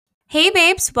Hey,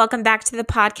 babes, welcome back to the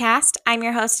podcast. I'm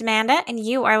your host, Amanda, and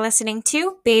you are listening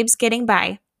to Babes Getting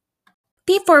By.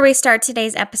 Before we start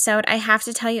today's episode, I have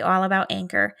to tell you all about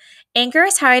Anchor. Anchor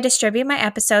is how I distribute my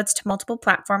episodes to multiple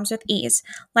platforms with ease.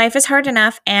 Life is hard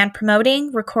enough, and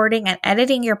promoting, recording, and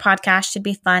editing your podcast should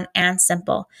be fun and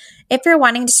simple. If you're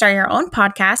wanting to start your own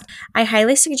podcast, I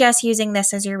highly suggest using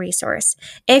this as your resource.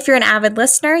 If you're an avid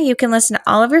listener, you can listen to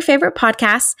all of your favorite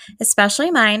podcasts,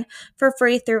 especially mine, for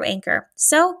free through Anchor.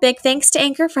 So, big thanks to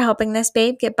Anchor for helping this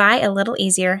babe get by a little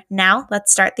easier. Now,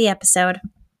 let's start the episode.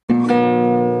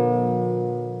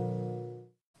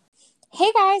 Hey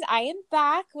guys, I am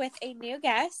back with a new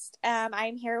guest.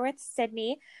 I'm here with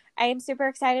Cydney. I am super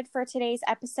excited for today's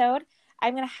episode.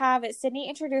 I'm going to have Cydney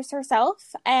introduce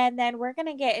herself, and then we're going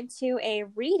to get into a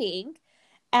reading,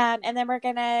 and then we're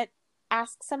going to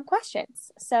ask some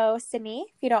questions. So, Cydney,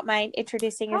 if you don't mind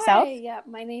introducing yourself. Hi, yeah,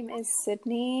 my name is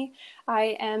Cydney.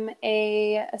 I am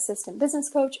a assistant business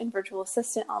coach and virtual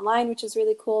assistant online, which is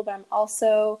really cool, but I'm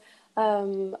also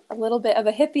a little bit of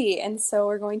a hippie, and so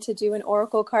we're going to do an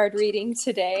oracle card reading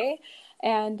today.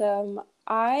 And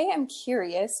I am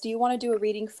curious, do you want to do a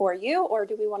reading for you, or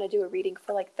do we want to do a reading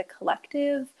for like the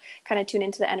collective, kind of tune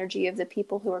into the energy of the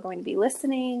people who are going to be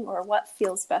listening, or what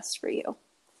feels best for you?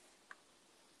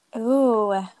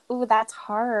 Ooh, that's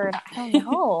hard. I don't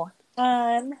know.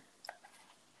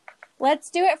 Let's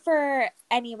do it for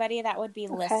anybody that would be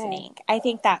listening. I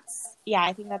think that's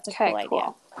a cool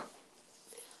idea.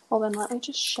 Well, then let me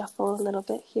just shuffle a little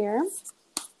bit here.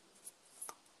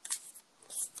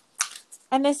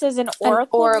 And this is an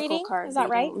oracle reading? Card is that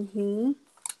reading. right? Mm-hmm.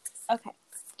 Okay.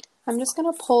 I'm just going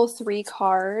to pull 3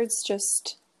 cards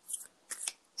just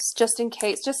in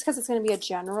case, just because it's going to be a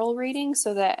general reading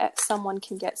so that someone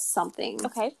can get something.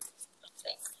 Okay.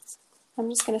 I'm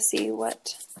just going to see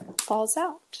what falls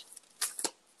out.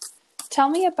 Tell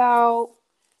me about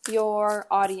your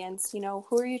audience. You know,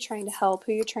 who are you trying to help?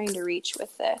 Who are you trying to reach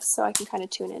with this? So I can kind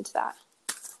of tune into that.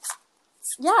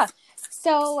 Yeah.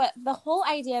 So the whole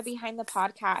idea behind the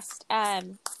podcast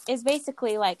is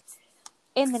basically like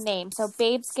in the name. So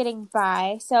Babes Getting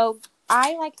By. So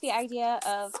I like the idea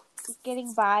of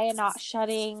getting by and not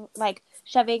shoving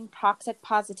toxic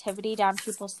positivity down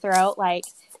people's throat. Like,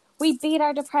 we beat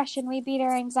our depression, we beat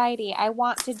our anxiety. I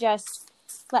want to just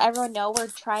let everyone know we're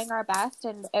trying our best,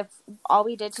 and if all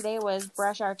we did today was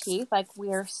brush our teeth, like,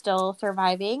 we're still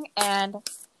surviving, and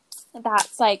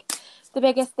that's like the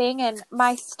biggest thing. And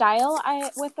my style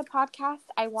with the podcast,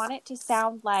 I want it to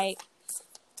sound like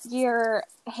you're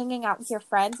hanging out with your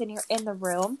friends and you're in the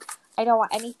room. I don't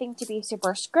want anything to be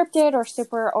super scripted or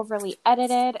super overly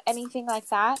edited, anything like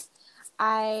that.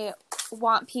 I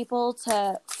want people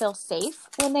to feel safe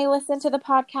when they listen to the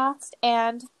podcast,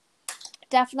 and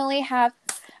definitely have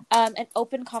an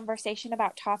open conversation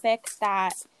about topics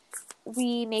that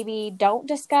we maybe don't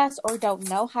discuss or don't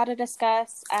know how to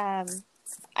discuss. I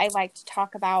like to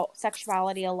talk about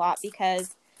sexuality a lot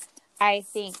because I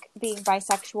think being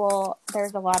bisexual,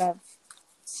 there's a lot of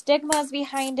stigmas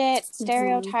behind it,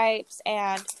 stereotypes,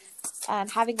 and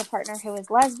having a partner who is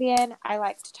lesbian. I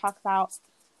like to talk about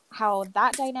how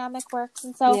that dynamic works.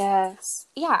 And so, yes.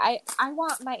 Yeah, I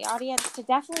want my audience to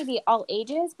definitely be all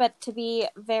ages, but to be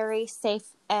very safe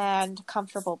and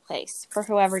comfortable place for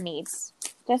whoever needs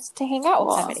just to hang out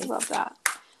with somebody. I love that.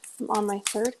 I'm on my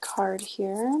 3rd card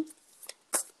here.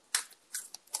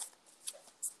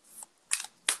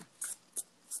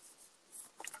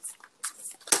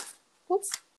 Oops.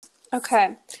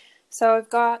 Okay, so I've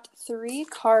got 3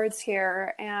 cards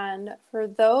here, and for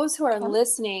those who are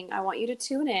listening, I want you to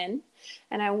tune in,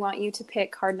 and I want you to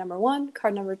pick card number 1,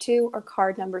 card number 2, or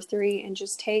card number 3, and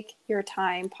just take your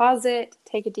time. Pause it,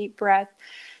 take a deep breath,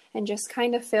 and just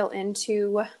kind of feel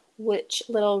into which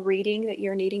little reading that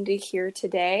you're needing to hear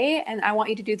today, and I want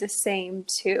you to do the same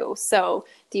too. So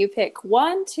do you pick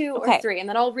 1, 2, or 3? And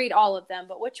then I'll read all of them,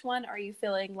 but which one are you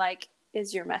feeling like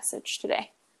is your message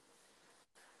today?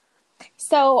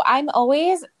 So I'm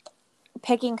always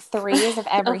picking 3s of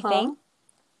everything.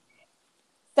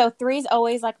 So 3 is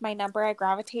always like my number I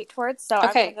gravitate towards. So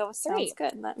I'm going to go with 3. Sounds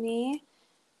good. Let me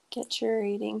get your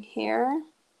reading here.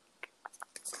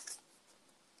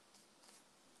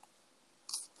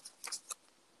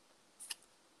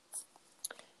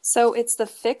 So it's the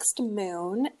fixed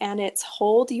moon, and it's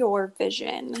hold your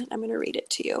vision. I'm going to read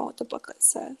it to you, what the booklet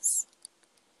says.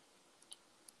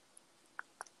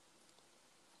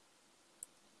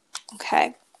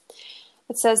 Okay.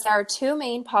 It says there are 2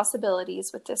 main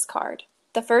possibilities with this card.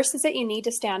 The first is that you need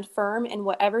to stand firm in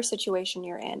whatever situation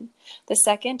you're in. The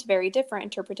second, very different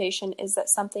interpretation is that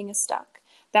something is stuck.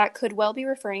 That could well be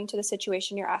referring to the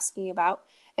situation you're asking about.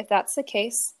 If that's the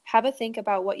case, have a think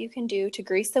about what you can do to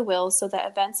grease the wheels so that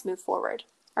events move forward.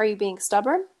 Are you being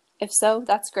stubborn? If so,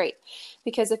 that's great.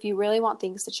 Because if you really want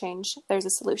things to change, there's a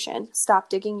solution.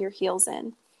 Stop digging your heels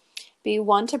in. Be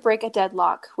one to break a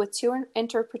deadlock. With two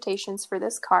interpretations for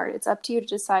this card, it's up to you to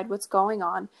decide what's going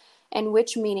on and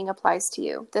which meaning applies to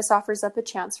you. This offers up a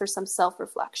chance for some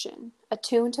self-reflection.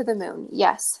 Attune to the moon.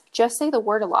 Yes, just say the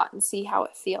word a lot and see how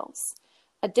it feels.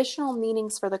 Additional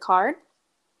meanings for the card: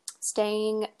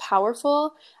 staying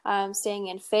powerful, staying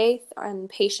in faith, and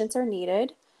patience are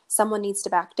needed. Someone needs to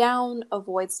back down,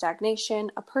 avoid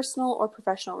stagnation. A personal or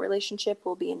professional relationship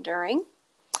will be enduring.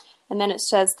 And then it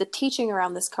says the teaching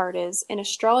around this card is, in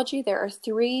astrology, there are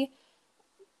three,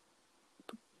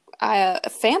 a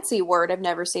fancy word I've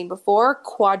never seen before,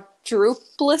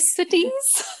 quadruplicities,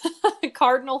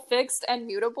 cardinal, fixed, and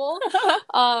mutable.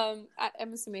 I'm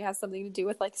assuming it has something to do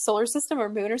with like solar system or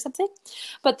moon or something.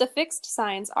 But the fixed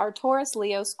signs are Taurus,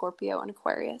 Leo, Scorpio, and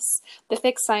Aquarius. The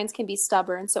fixed signs can be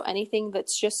stubborn, so anything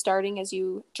that's just starting as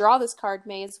you draw this card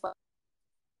may as well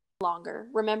longer.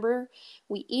 Remember,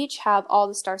 we each have all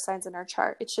the star signs in our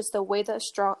chart. It's just the way the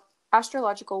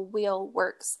astrological wheel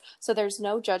works. So there's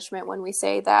no judgment when we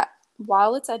say that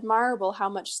while it's admirable how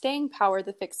much staying power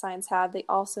the fixed signs have, they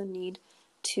also need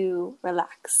to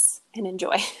relax and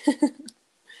enjoy.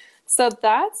 So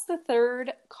that's the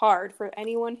third card for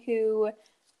anyone who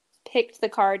picked the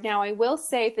card. Now, I will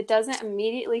say, if it doesn't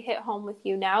immediately hit home with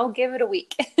you now, give it a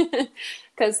week.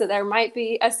 Because there might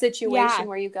be a situation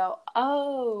where you go,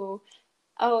 oh,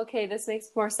 okay, this makes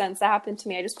more sense. That happened to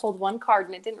me. I just pulled one card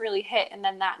and it didn't really hit. And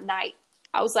then that night,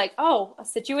 I was like, oh, a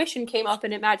situation came up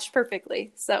and it matched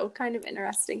perfectly. So kind of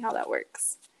interesting how that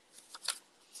works.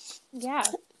 Yeah.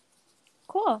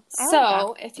 Cool.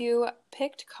 So if you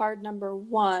picked card number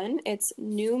 1, it's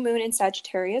New Moon in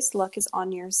Sagittarius. Luck is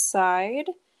on your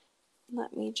side.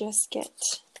 Let me just get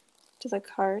to the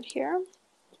card here.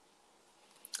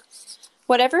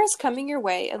 Whatever is coming your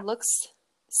way, it looks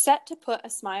set to put a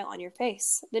smile on your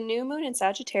face. The new moon in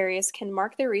Sagittarius can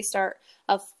mark the restart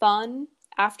of fun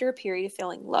after a period of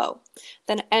feeling low.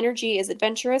 The energy is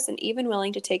adventurous and even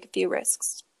willing to take a few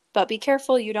risks. But be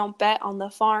careful you don't bet the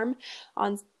farm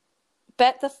on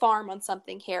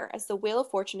something here, as the Wheel of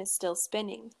Fortune is still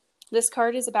spinning. This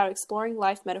card is about exploring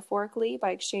life metaphorically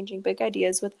by exchanging big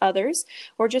ideas with others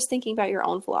or just thinking about your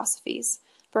own philosophies.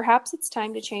 Perhaps it's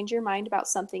time to change your mind about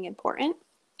something important.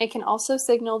 It can also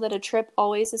signal that a trip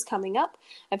always is coming up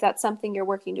if that's something you're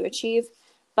working to achieve.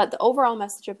 But the overall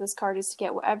message of this card is to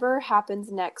get whatever happens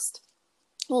next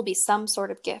will be some sort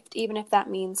of gift, even if that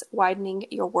means widening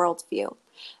your worldview.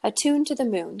 Attune to the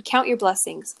moon. Count your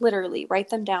blessings. Literally, write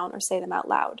them down or say them out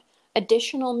loud.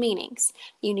 Additional meanings.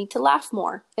 You need to laugh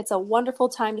more. It's a wonderful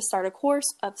time to start a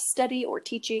course of study or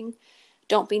teaching.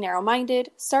 Don't be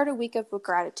narrow-minded. Start a week of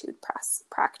gratitude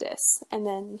practice. And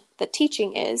then the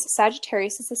teaching is,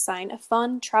 Sagittarius is a sign of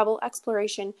fun, travel,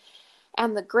 exploration,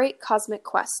 and the great cosmic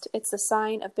quest. It's a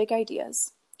sign of big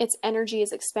ideas. Its energy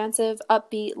is expansive,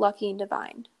 upbeat, lucky, and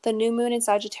divine. The new moon in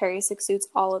Sagittarius exudes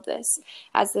all of this,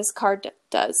 as this card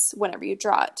does whenever you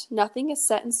draw it. Nothing is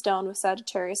set in stone with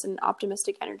Sagittarius, and an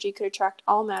optimistic energy could attract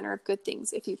all manner of good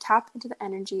things if you tap into the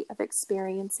energy of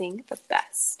experiencing the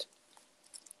best.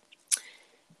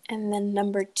 And then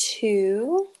number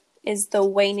 2 is the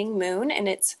waning moon, and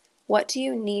it's, what do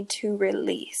you need to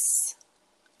release?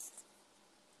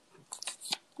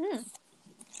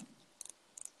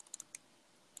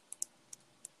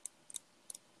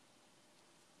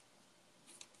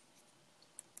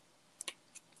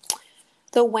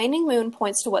 The waning moon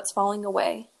points to what's falling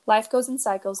away. Life goes in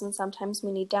cycles, and sometimes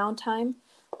we need downtime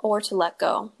or to let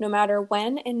go. No matter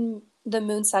when in the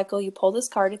moon cycle you pull this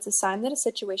card, it's a sign that a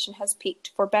situation has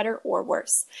peaked, for better or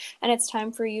worse, and it's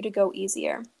time for you to go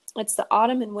easier. It's the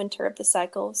autumn and winter of the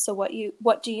cycle, so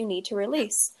what do you need to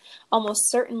release? Almost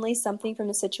certainly something from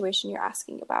the situation you're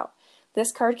asking about.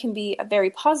 This card can be a very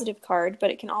positive card,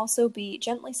 but it can also be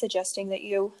gently suggesting that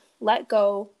you let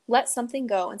something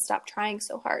go and stop trying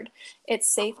so hard.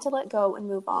 It's safe to let go and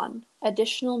move on.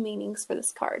 Additional meanings for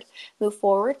this card. Move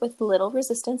forward with little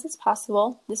resistance as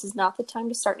possible. This is not the time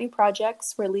to start new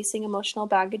projects. Releasing emotional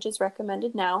baggage is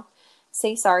recommended now.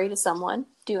 Say sorry to someone.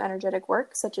 Do energetic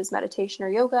work such as meditation or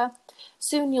yoga.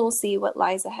 Soon you will see what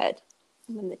lies ahead.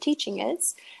 And then the teaching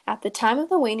is, at the time of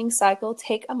the waning cycle,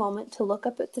 take a moment to look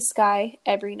up at the sky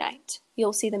every night.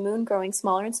 You'll see the moon growing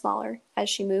smaller and smaller as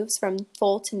she moves from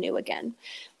full to new again.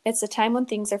 It's a time when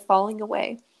things are falling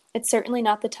away. It's certainly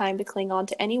not the time to cling on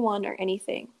to anyone or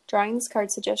anything. Drawing this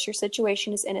card suggests your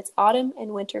situation is in its autumn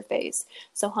and winter phase,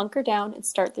 so hunker down and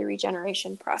start the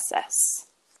regeneration process.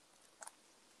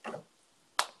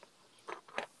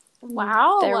 There we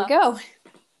Wow. go.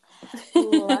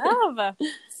 Love.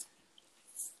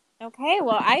 Okay,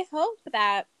 well, I hope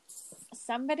that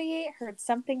somebody heard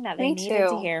something that they Me needed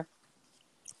to too. hear.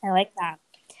 I like that.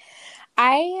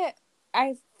 I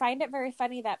find it very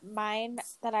funny that mine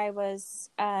that I was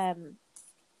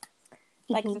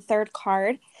like the third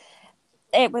card,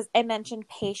 it mentioned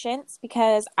patience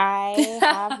because I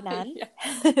have none.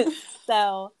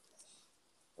 So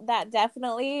that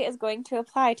definitely is going to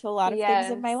apply to a lot of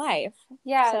things in my life.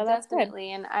 Yeah, So that's definitely.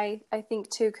 good. And I think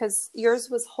too, because yours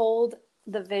was hold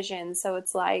the vision. So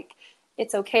it's like,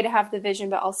 it's okay to have the vision,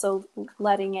 but also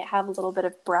letting it have a little bit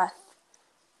of breath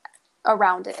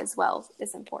around it as well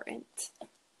is important.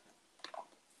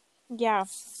 Yeah,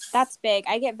 that's big.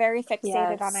 I get very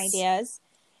fixated on Yes. ideas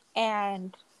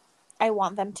and I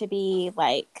want them to be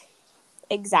like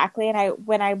exactly. And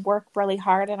when I work really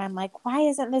hard and I'm like, why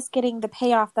isn't this getting the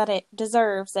payoff that it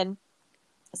deserves? And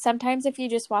sometimes if you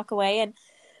just walk away and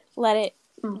let it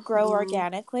grow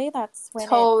organically, that's when it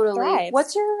Totally. thrives.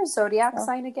 What's your zodiac So,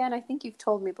 sign again? I think you've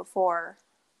told me before.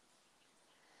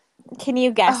 can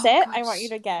you guess Oh it? I want you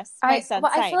gosh. to guess my sun I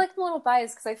feel sign. like I'm a little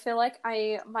biased because I feel like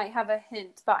I might have a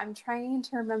hint, but I'm trying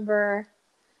to remember.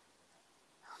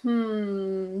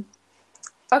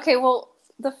 Okay, well,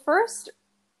 the first,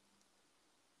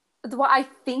 what I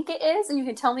think it is, and you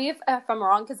can tell me if I'm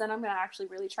wrong, because then I'm going to actually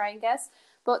really try and guess.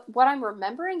 But what I'm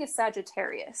remembering is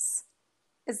Sagittarius.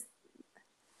 Is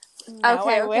No,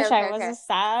 I wish I was a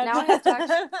Sag. Now I have to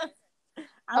actually.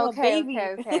 I'm a baby.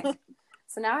 Okay.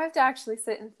 So now I have to actually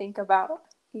sit and think about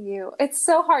you. It's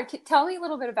so hard. Tell me a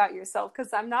little bit about yourself,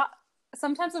 because I'm not.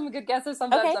 Sometimes I'm a good guesser,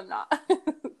 sometimes Okay. I'm not.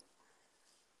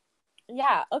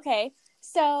 Yeah, okay.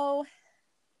 So,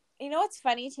 you know what's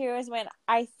funny too is when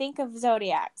I think of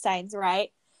zodiac signs,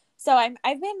 right? So I've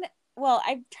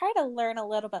tried to learn a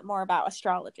little bit more about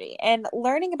astrology, and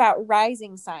learning about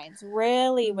rising signs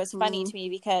really was funny to me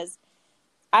because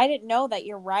I didn't know that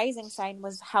your rising sign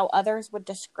was how others would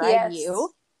describe Yes.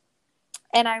 you.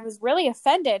 And I was really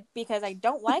offended because I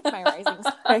don't like my rising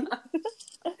sign.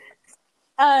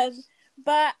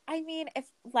 But I mean,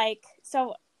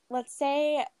 so let's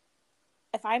say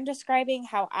if I'm describing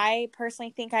how I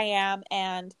personally think I am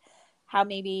and how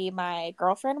maybe my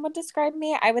girlfriend would describe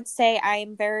me, I would say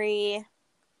I'm very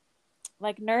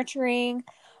like nurturing.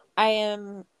 I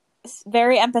am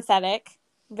very empathetic,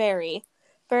 very,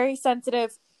 very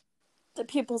sensitive to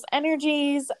people's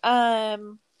energies.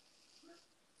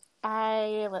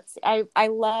 I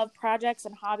love projects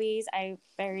and hobbies. I'm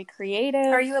very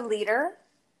creative. Are you a leader?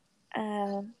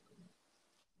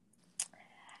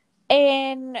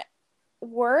 In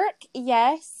work,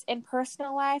 yes. In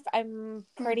personal life, I'm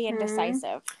pretty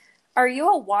indecisive. Are you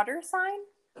a water sign?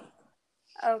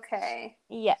 Okay.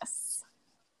 Yes.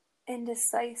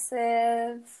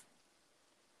 Indecisive.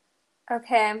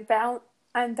 Okay,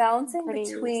 I'm balancing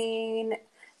between.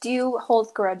 Do you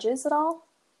hold grudges at all?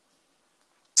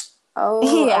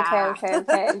 Oh, Yeah.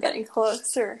 okay. I'm getting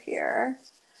closer here.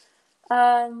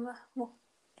 But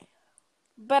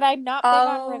I'm not big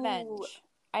on revenge.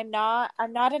 I'm not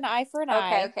an eye for an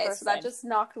eye. Okay, person. so that just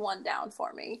knocked one down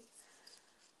for me.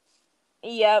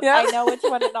 Yep. I know which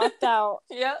one it knocked out.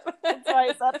 Yep. That's why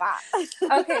I said that.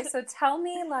 Okay, so tell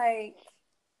me like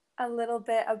a little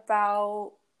bit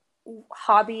about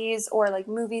hobbies or like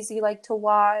movies you like to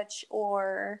watch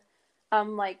or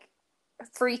like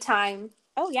free time.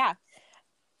 Oh yeah.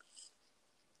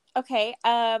 Okay.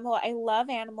 Well, I love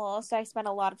animals, so I spend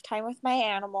a lot of time with my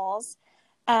animals.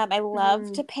 I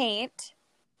love to paint.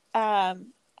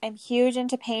 I'm huge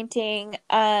into painting.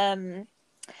 I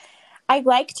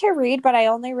like to read, but I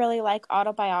only really like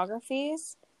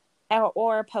autobiographies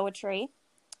or poetry.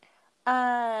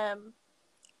 For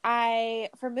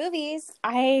movies,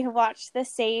 I watch the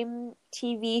same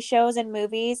TV shows and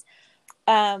movies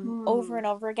over and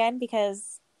over again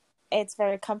because it's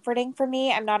very comforting for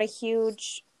me. I'm not a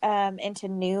huge into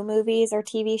new movies or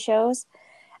TV shows.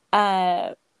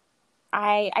 I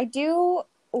do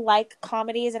like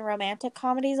comedies and romantic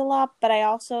comedies a lot, but I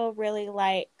also really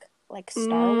like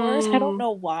Star Wars. I don't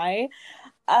know why.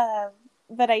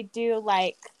 But I do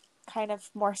like kind of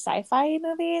more sci-fi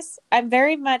movies. I'm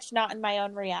very much not in my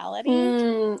own reality.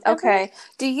 Okay.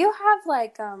 Do you have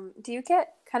like do you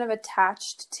get kind of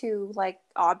attached to like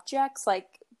objects?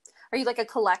 Like are you like a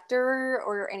collector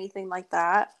or anything like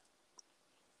that?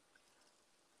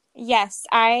 Yes,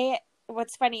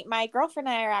 what's funny, my girlfriend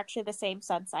and I are actually the same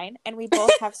sun sign, and we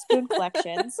both have spoon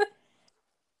collections.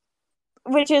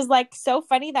 Which is like so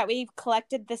funny that we've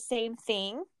collected the same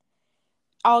thing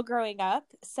all growing up.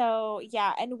 So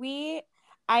yeah, and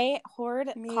I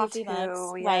hoard coffee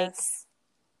mugs. Yes. Like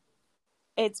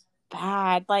it's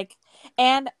bad. Like,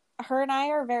 and her and I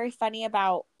are very funny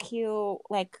about cute,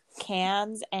 like,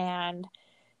 cans and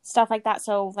stuff like that.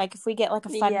 So, like, if we get, like, a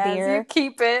fun Yes, you beer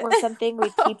keep it. or something, we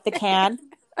keep the Okay. can.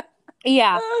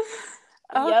 Yeah.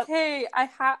 Yep. Okay,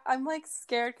 I'm like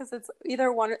scared because it's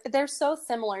either one. They're so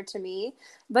similar to me,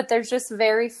 but there's just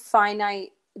very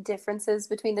finite differences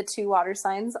between the two water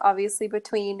signs, obviously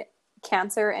between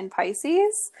Cancer and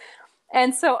Pisces.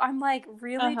 And so I'm like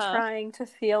really Uh-huh. trying to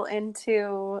feel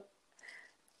into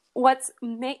what's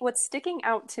sticking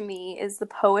out to me is the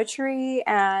poetry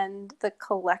and the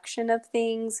collection of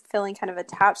things, feeling kind of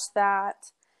attached to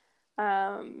that.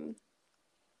 Um,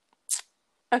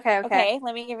 okay. Okay,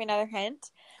 let me give you another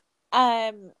hint.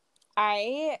 Um,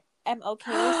 I am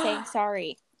okay with saying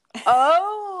sorry.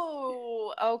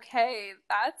 Oh, okay.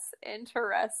 That's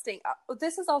interesting.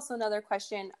 This is also another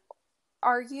question.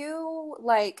 Are you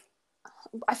like,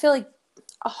 I feel like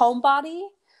a homebody?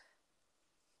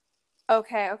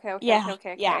 Yeah,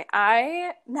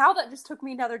 yeah. Now that just took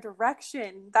me another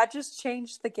direction. That just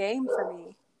changed the game for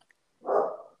me.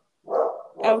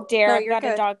 Oh dear, No, I've you're got a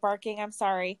good. dog barking. I'm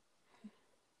sorry.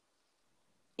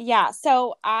 Yeah,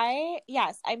 so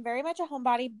yes, I'm very much a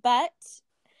homebody, but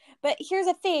here's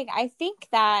the thing. I think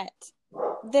that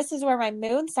this is where my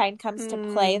moon sign comes to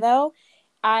play Hmm. though.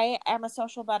 I am a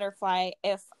social butterfly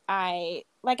if I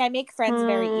make friends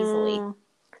very easily. Hmm.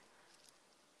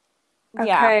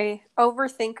 Yeah. Okay.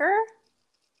 Overthinker?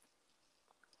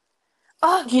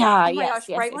 Oh, Yeah, oh my yes, gosh,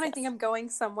 yes, right yes, when I think yes. I'm going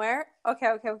somewhere.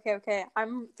 Okay.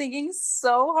 I'm thinking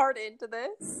so hard into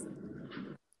this.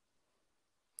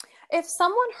 If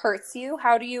someone hurts you,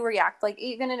 how do you react? Like,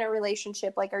 even in a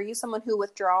relationship, like, are you someone who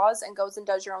withdraws and goes and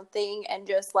does your own thing and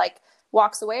just like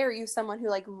walks away? Or are you someone who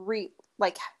like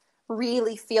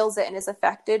really feels it and is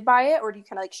affected by it? Or do you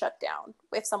kind of like shut down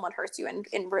if someone hurts you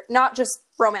not just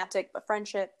romantic, but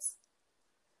friendships?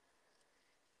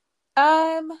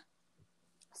 Um,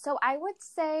 so I would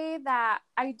say that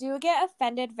I do get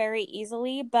offended very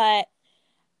easily, but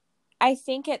I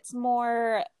think it's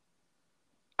more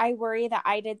I worry that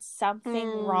I did something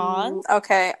wrong.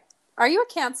 Okay. Are you a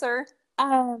Cancer?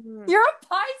 Um, You're a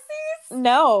Pisces?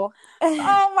 no.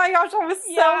 Oh my gosh, I was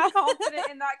so Yeah. confident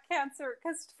in that Cancer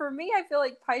because for me, I feel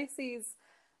like Pisces,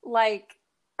 like,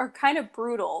 are kind of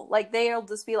brutal. Like they'll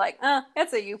just be like,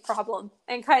 it's a you problem,"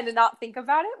 and kind of not think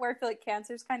about it. Where I feel like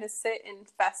Cancers kind of sit and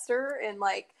fester and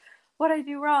like, what I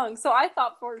do wrong. So I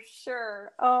thought for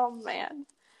sure, oh man,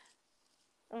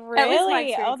 at least my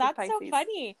Really? Oh, experience with that's so Pisces.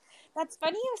 funny. That's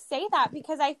funny you say that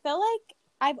because I feel like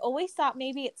I've always thought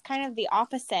maybe it's kind of the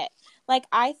opposite. Like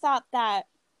I thought that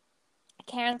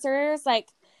cancers like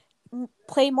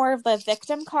play more of the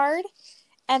victim card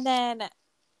and then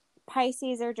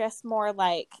Pisces are just more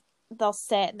like they'll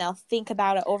sit and they'll think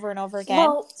about it over and over again.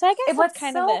 Well, So I guess that's what's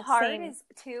kind of so the hard same. is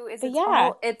too is But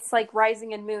yeah. it's like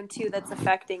rising and moon too that's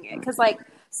affecting it because like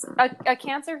a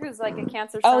Cancer who's like a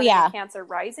Cancer Oh sun and a yeah. Cancer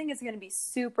rising is going to be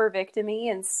super victimy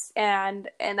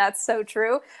and that's so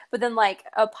true. But then like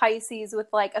a Pisces with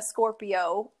like a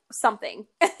Scorpio something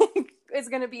is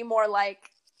going to be more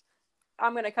like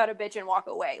I'm going to cut a bitch and walk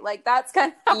away. Like that's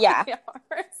kind of how Yeah. they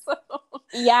are. So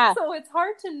Yeah. so it's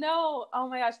hard to know. Oh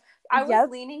my gosh. I was Yep.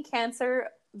 leaning Cancer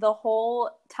the whole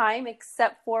time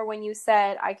except for when you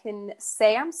said I can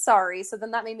say I'm sorry. So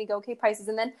then that made me go, okay, Pisces.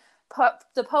 And then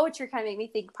the poetry kind of made me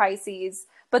think Pisces.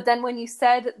 But then when you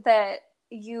said that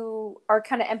you are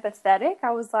kind of empathetic,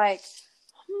 I was like,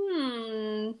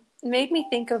 made me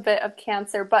think a bit of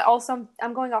Cancer. But also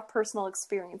I'm going off personal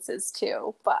experiences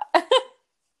too. But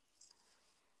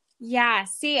Yeah.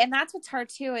 See, and that's what's hard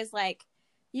too is like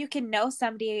you can know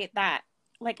somebody that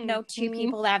like know two mm-hmm.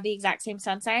 people that have the exact same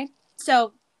sun sign.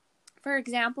 So, for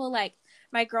example, like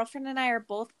my girlfriend and I are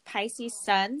both Pisces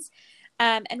suns,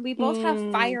 and we both have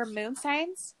fire moon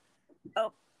signs.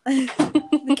 Oh,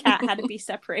 the cat had to be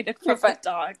separated You're from the fine.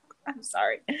 dog. I'm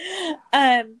sorry.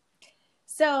 Um,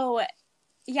 so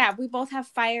yeah, we both have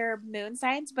fire moon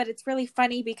signs, but it's really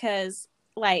funny because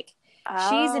like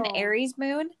she's an Oh. Aries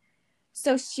moon.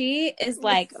 So she is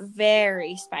like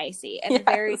very spicy and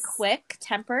very Yes. quick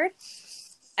tempered.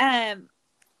 Um,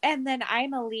 and then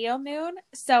I'm a Leo moon,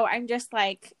 so I'm just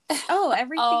like, oh,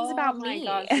 everything's Oh about my me.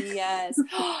 gosh, yes.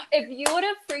 If you would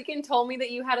have freaking told me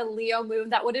that you had a Leo moon,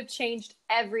 that would have changed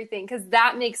everything because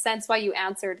that makes sense why you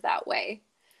answered that way.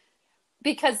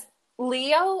 Because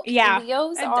Yeah.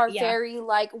 Leos And are yeah. very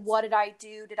like, what did I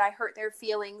do? Did I hurt their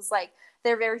feelings? Like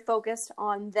they're very focused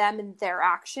on them and their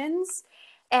actions.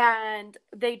 And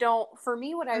they don't, for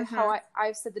me, Mm-hmm.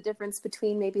 I've said the difference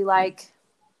between maybe like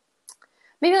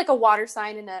maybe like a water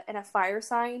sign and a fire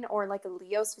sign, or like a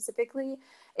Leo specifically,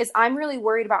 is I'm really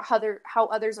worried about how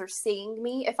others are seeing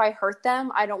me. If I hurt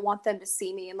them, I don't want them to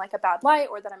see me in like a bad light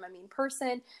or that I'm a mean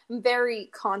person. I'm very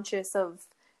conscious of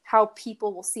how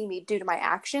people will see me due to my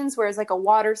actions, whereas like a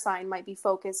water sign might be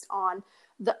focused on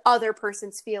the other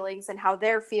person's feelings and how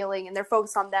they're feeling, and they're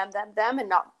focused on them, and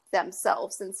not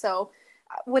themselves. And so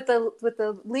with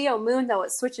the Leo moon, though,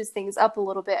 it switches things up a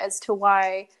little bit as to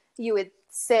why you would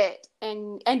sit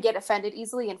and get offended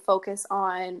easily and focus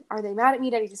on, are they mad at me?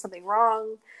 Did I do something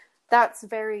wrong? That's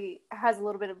has a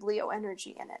little bit of Leo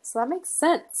energy in it. So that makes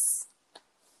sense.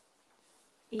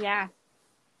 Yeah,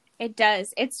 it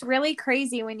does. It's really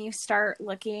crazy when you start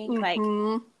looking like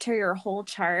to your whole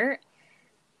chart,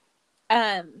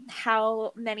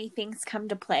 how many things come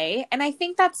to play. And I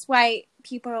think that's why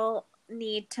people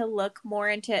need to look more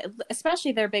into,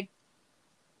 especially their big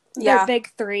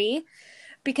three,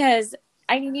 because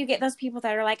I mean, you get those people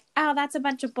that are like, oh, that's a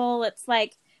bunch of bull. It's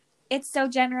like, it's so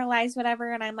generalized,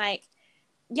 whatever. And I'm like,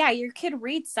 yeah, you could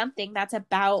read something that's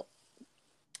about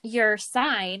your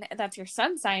sign, that's your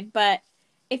sun sign. But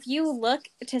if you look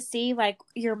to see like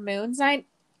your moon sign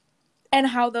and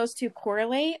how those two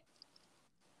correlate,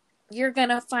 you're going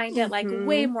to find it like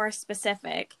way more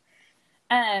specific.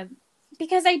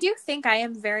 Because I do think I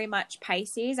am very much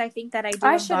Pisces. I think that I do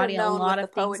embody a lot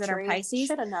of things that are Pisces.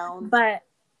 Should have known. But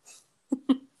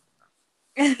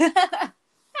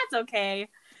that's okay.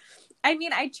 I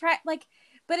mean, I try, like,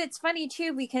 but it's funny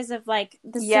too because of like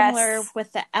the similar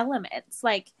with the elements.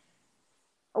 Like,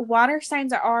 water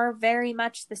signs are very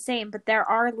much the same, but there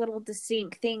are little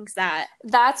distinct things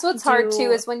that's what's hard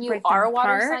too, is when you are a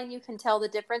water sign, you can tell the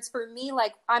difference. For me,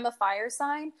 like, I'm a fire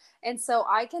sign, and so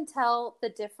I can tell the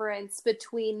difference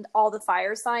between all the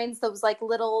fire signs, those like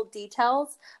little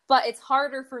details, but it's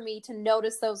harder for me to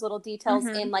notice those little details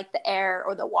in like the air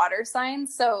or the water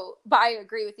signs. So, but I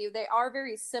agree with you, they are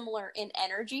very similar in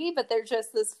energy, but they're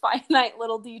just this finite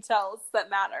little details that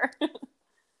matter.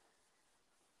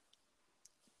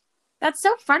 That's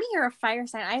so funny you're a fire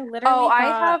sign. I literally I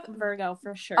have Virgo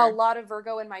for sure. A lot of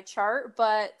Virgo in my chart,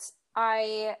 but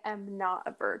I am not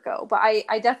a Virgo. But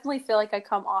I definitely feel like I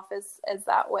come off as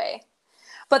that way.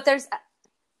 But there's...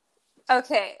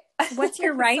 Okay. What's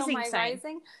your rising so sign?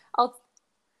 Rising,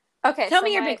 Tell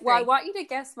me your big three. Well, I want you to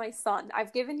guess my sun.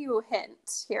 I've given you a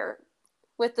hint here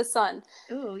with the sun.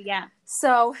 Ooh, yeah.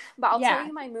 So, but I'll tell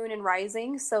you my moon and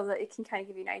rising so that it can kind of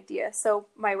give you an idea. So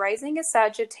my rising is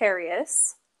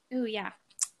Sagittarius. Ooh, yeah.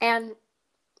 And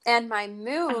my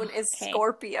moon is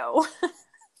Scorpio.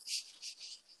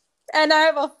 And I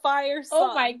have a fire sun.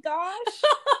 Oh my gosh.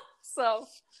 So.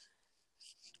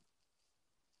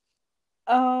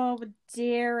 Oh,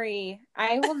 dearie.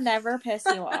 I will never piss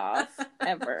you off.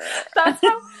 Ever. That's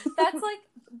like,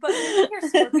 but you hear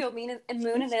Scorpio moon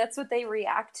and that's what they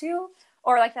react to.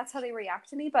 Or like, that's how they react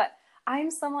to me. But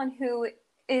I'm someone who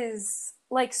is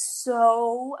like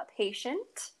so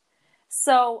patient.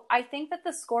 So I think that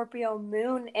the Scorpio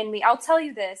moon in me, I'll tell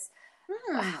you this.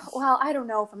 Well, I don't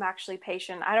know if I'm actually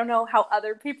patient. I don't know how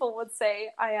other people would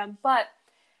say I am. But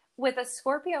with a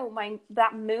Scorpio,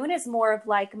 that moon is more of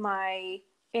like my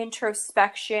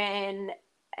introspection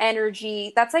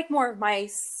energy. That's like more of my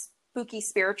spooky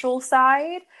spiritual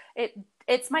side.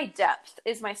 It's my depth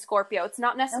is my Scorpio. It's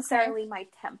not necessarily my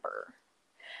temper.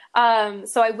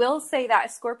 So I will say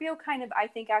that Scorpio kind of, I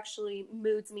think, actually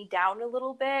moods me down a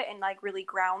little bit and like really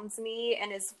grounds me,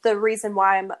 and is the reason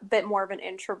why I'm a bit more of an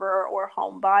introvert or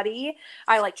homebody.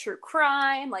 I like true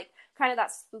crime, like kind of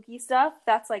that spooky stuff.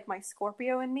 That's like my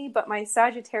Scorpio in me, but my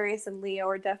Sagittarius and Leo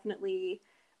are definitely,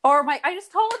 I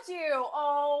just told you.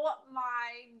 Oh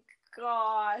my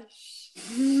gosh.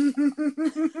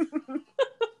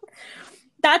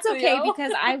 That's okay, Leo?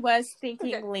 Because I was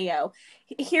thinking Leo.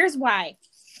 Here's why.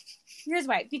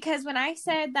 Because when I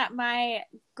said that my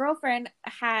girlfriend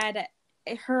had,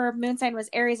 her moon sign was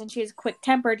Aries and she was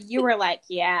quick-tempered, you were like,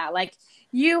 yeah, like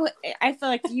I feel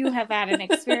like you have had an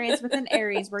experience with an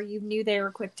Aries where you knew they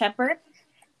were quick-tempered.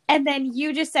 And then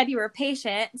you just said you were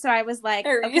patient. So I was like,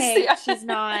 Aries, okay, yeah. She's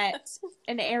not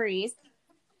an Aries.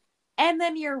 And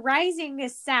then your rising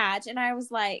is Sag. And I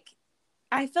was like,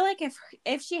 I feel like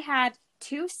if she had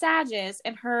 2 Sages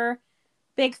in her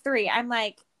big three, I'm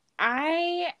like,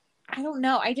 I don't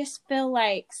know. I just feel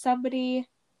like somebody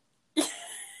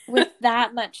with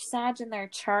that much Sag in their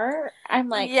chart, I'm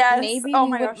like, maybe oh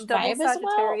my gosh, double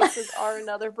Sagittarius are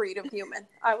another breed of human.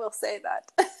 I will say that.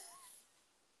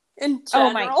 In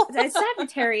general. Oh my,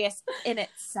 Sagittarius in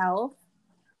itself,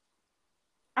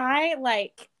 I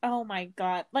like, oh my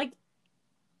god, like,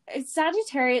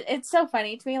 Sagittarius, it's so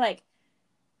funny to me, like,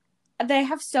 they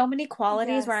have so many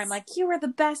qualities where I'm Yes. like, you were the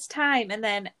best time. And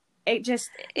then it just,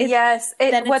 Yes.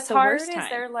 then it's What's the hard worst is time.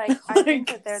 they're like, I think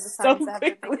Like, that they're the so signs that have the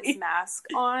biggest quickly. mask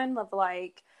on of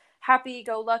like happy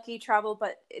go lucky travel,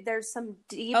 but there's some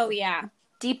Oh, yeah.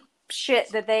 deep shit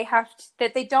that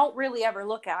that they don't really ever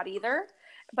look at either.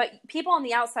 But people on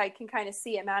the outside can kind of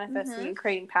see it manifesting and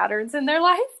creating patterns in their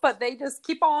life, but they just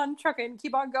keep on trucking,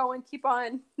 keep on going, keep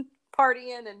on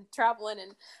partying and traveling,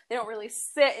 and they don't really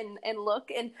sit and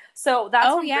look. And so that's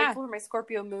what I'm grateful for my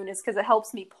Scorpio moon, is because it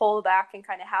helps me pull back and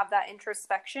kind of have that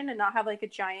introspection and not have like a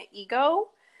giant ego.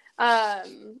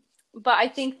 But I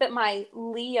think that my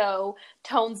Leo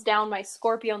tones down my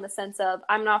Scorpio in the sense of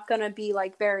I'm not going to be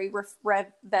like very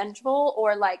revengeful,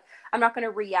 or like I'm not going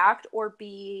to react or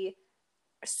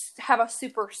have a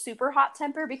super hot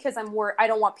temper, because I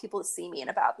don't want people to see me in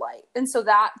a bad light. And so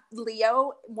that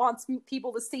Leo wants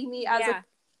people to see me as a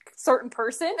certain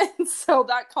person. And so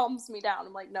that calms me down.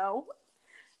 I'm like, no,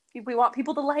 we want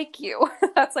people to like you.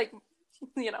 That's like,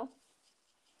 you know.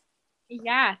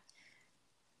 Yeah.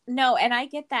 No, and I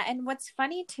get that. And what's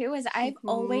funny too is I've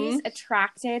always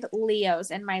attracted Leos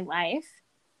in my life.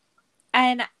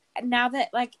 And now that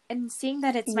like, and seeing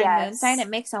that it's my moon sign, it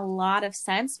makes a lot of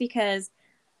sense, because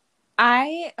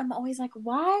I am always like,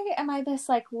 why am I this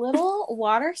like little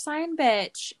water sign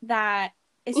bitch that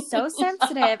is so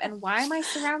sensitive, and why am I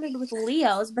surrounded with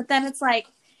Leos? But then it's like,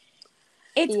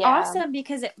 it's awesome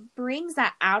because it brings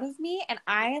that out of me, and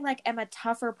I like am a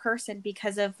tougher person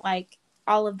because of like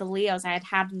all of the Leos I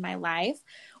had in my life,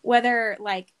 whether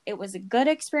like it was a good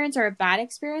experience or a bad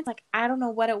experience. Like, I don't know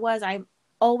what it was. I'm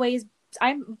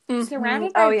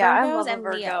surrounded by Virgos I love and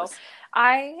Virgo. Leos.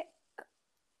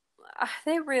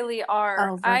 They really are.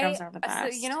 Oh, Virgos are the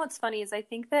best. So you know what's funny is I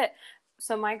think that,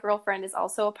 so my girlfriend is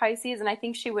also a Pisces, and I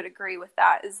think she would agree with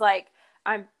that. Is like,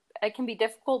 it can be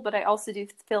difficult, but I also do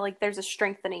feel like there's a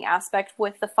strengthening aspect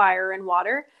with the fire and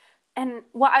water. And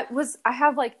I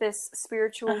have like this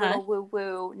spiritual little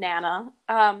woo-woo Nana.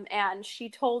 And she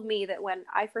told me that when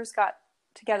I first got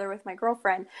together with my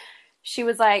girlfriend, she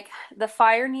was like, the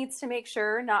fire needs to make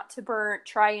sure not to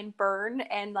try and burn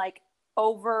and like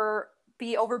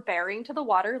be overbearing to the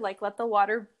water. Like, let the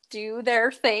water do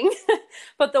their thing,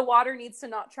 but the water needs to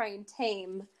not try and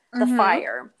tame the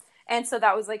fire. And so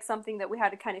that was like something that we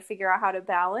had to kind of figure out how to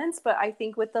balance. But I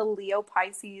think with the Leo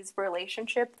Pisces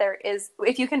relationship,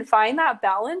 if you can find that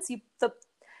balance,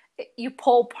 you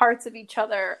pull parts of each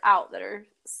other out that are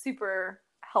super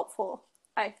helpful.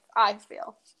 I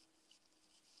feel.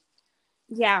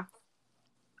 Yeah.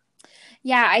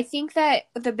 Yeah, I think that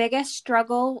the biggest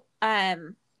struggle,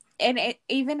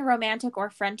 even romantic or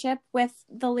friendship with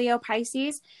the Leo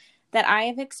Pisces that I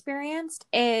have experienced,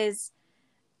 is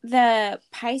the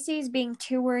Pisces being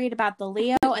too worried about the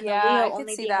Leo, and the Leo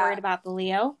only being worried about the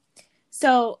Leo.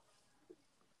 So,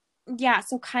 yeah,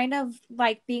 so kind of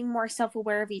like being more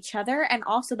self-aware of each other, and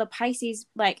also the Pisces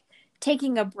like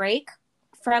taking a break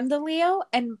from the Leo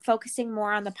and focusing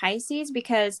more on the Pisces,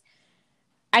 because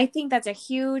I think that's a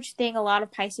huge thing a lot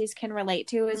of Pisces can relate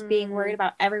to, is being worried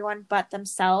about everyone but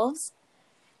themselves.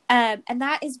 And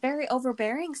that is very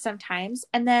overbearing sometimes.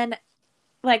 And then,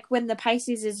 like, when the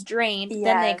Pisces is drained,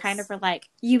 then they kind of are like,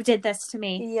 you did this to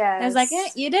me. Yes. And I was like,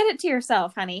 you did it to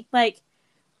yourself, honey. Like,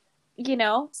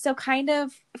 so kind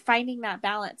of finding that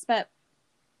balance. But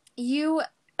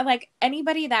like,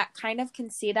 anybody that kind of can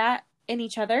see that in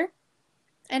each other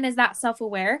and is that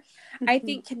self-aware, I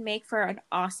think can make for an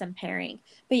awesome pairing.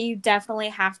 But you definitely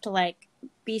have to like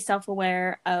be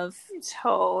self-aware of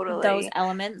those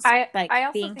elements, I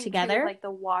also being think together. Too, like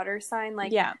the water sign,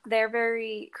 like they're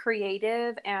very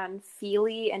creative and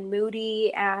feely and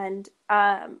moody, and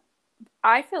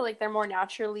I feel like they're more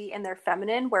naturally in their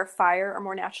feminine, where fire are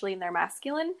more naturally in their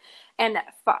masculine. And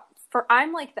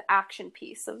I'm like the action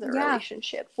piece of the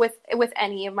relationship with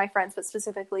any of my friends, but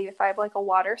specifically if I have like a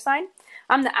water sign,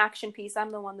 I'm the action piece.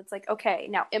 I'm the one that's like, okay,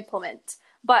 now implement.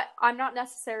 But I'm not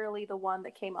necessarily the one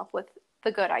that came up with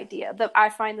the good idea. I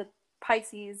find that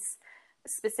Pisces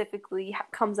specifically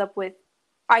comes up with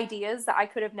ideas that I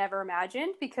could have never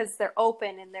imagined, because they're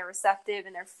open and they're receptive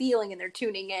and they're feeling and they're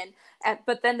tuning in.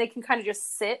 But then they can kind of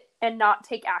just sit and not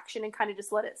take action and kind of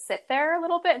just let it sit there a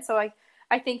little bit. And so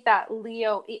I think that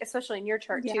Leo, especially in your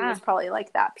chart too, is probably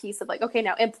like that piece of like, okay,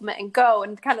 now implement and go,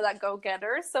 and kind of that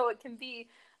go-getter. So it can be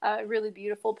a really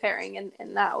beautiful pairing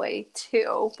in that way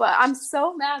too. But I'm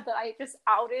so mad that I just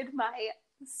outed my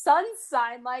sun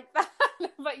sign like that.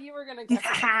 But you were going to get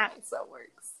it anyway, so it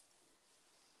works.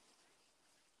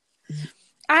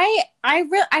 I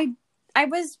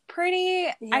was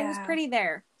pretty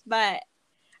there, but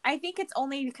I think it's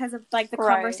only because of like the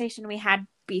conversation we had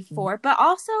before. But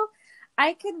also,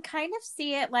 I can kind of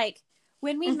see it like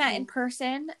when we met in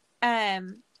person,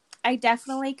 I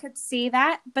definitely could see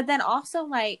that. But then also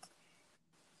like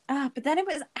but then it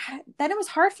was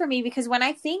hard for me because when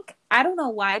I think, I don't know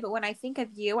why, but when I think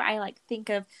of you, I like think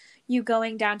of you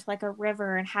going down to like a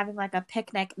river and having like a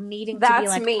picnic, needing to be That's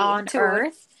like me on too.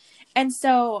 Earth. And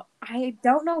so I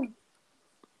don't know.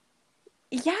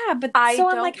 Yeah, but I so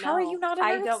I'm like, don't how are you know. not an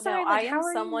I Earth don't know. sign? I Like, am how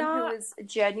are you someone who not? is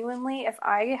genuinely,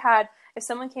 if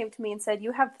someone came to me and said,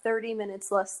 you have 30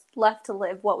 minutes left to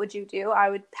live, what would you do? I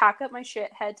would pack up my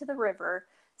shit, head to the river,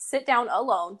 sit down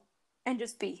alone, and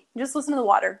just listen to the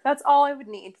water. That's all I would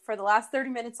need for the last 30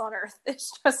 minutes on Earth.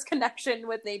 It's just connection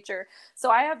with nature. So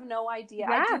I have no idea.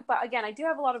 Yeah, But again, I do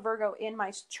have a lot of Virgo in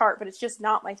my chart, but it's just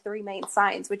not my three main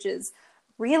signs, which is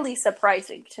really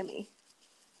surprising to me.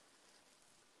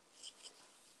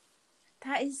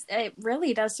 it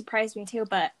really does surprise me too.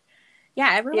 But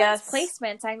yeah, everyone's Yes.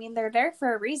 placements, I mean, they're there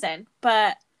for a reason.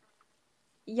 But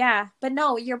yeah, but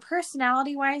no, your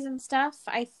personality wise and stuff,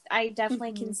 I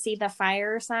definitely can see the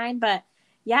fire sign. But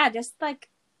yeah, just like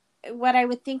what I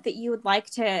would think that you would like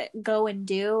to go and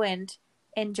do and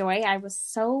enjoy. I was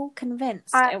so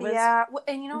convinced it was Yeah,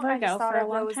 and you know what I just Virgo thought for a of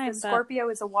long was the time, but Scorpio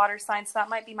is a water sign, so that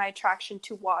might be my attraction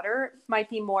to water. Might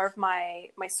be more of my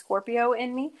Scorpio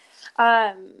in me.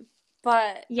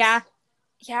 But yeah,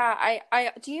 yeah,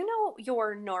 I do you know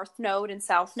your North Node and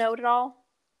South Node at all?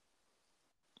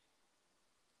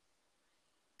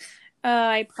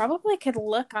 I probably could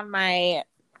look on my.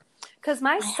 Because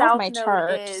my I have South my Node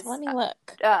chart. So is let me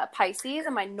look. Pisces,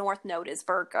 and my North Node is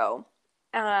Virgo.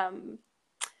 Um,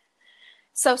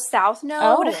 so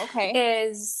Oh, okay.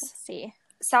 is Let's see.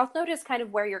 South Node is kind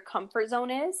of where your comfort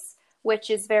zone is, which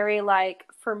is very like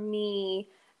for me,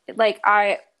 like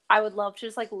I would love to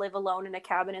just like live alone in a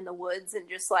cabin in the woods and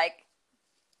just like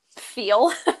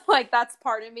feel like that's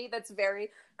part of me that's very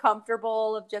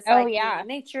comfortable of just Oh like being yeah. in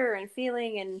nature and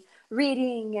feeling and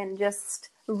reading and just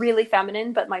really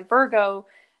feminine. But my Virgo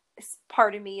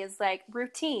part of me is like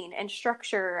routine and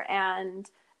structure and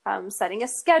setting a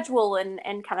schedule and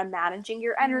kind of managing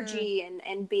your Mm, energy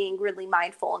and being really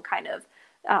mindful and kind of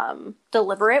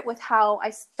deliberate with how I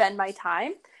spend my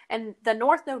time. And the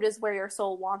North Node is where your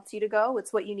soul wants you to go.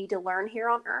 It's what you need to learn here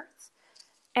on Earth.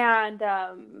 And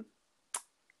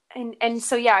and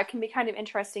so yeah, it can be kind of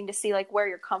interesting to see like where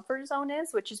your comfort zone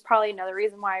is, which is probably another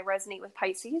reason why I resonate with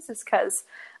Pisces, is because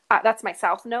that's my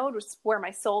South Node, which is where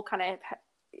my soul kind of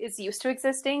is used to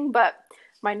existing. But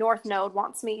my North Node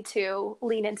wants me to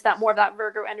lean into that more of that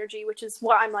Virgo energy, which is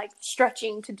what I'm like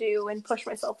stretching to do and push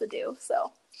myself to do.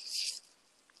 So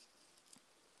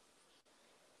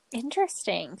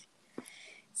interesting.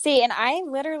 See, and I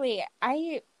literally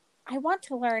I want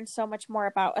to learn so much more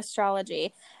about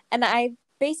astrology, and I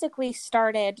basically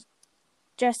started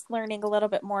just learning a little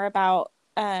bit more about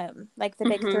like the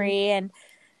big mm-hmm. three and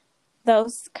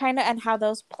those kind of and how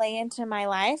those play into my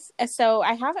life. So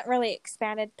I haven't really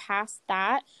expanded past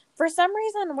that. For some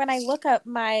reason, when I look up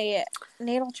my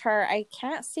natal chart, I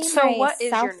can't see So my what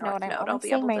is your south North node. I'm Node? I'll only be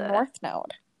seeing able my to north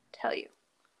node. tell you.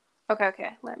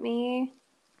 Okay. Let me.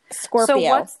 So Scorpio.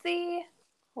 what's the?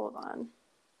 Hold on.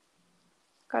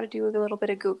 Got to do a little bit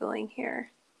of Googling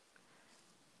here.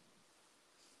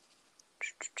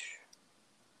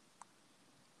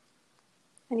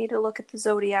 I need to look at the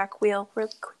zodiac wheel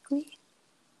really quickly.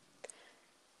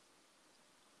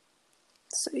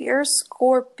 So you're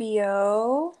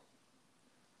Scorpio,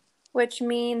 which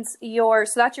means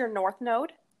so that's your North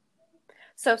Node.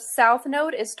 So South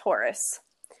Node is Taurus.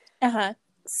 Uh-huh.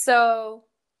 So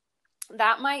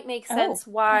that might make Oh, sense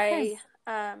okay. why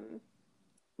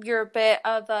you're a bit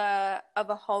of a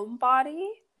homebody.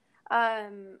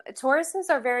 Tauruses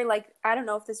are very like, I don't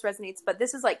know if this resonates, but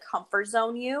this is like comfort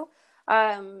zone you,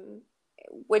 um,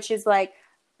 which is like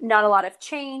not a lot of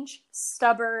change,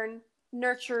 stubborn,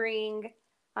 nurturing,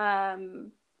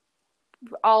 um,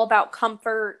 all about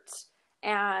comfort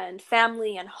and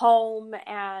family and home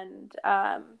and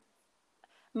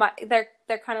they're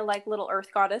kind of like little earth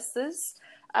goddesses.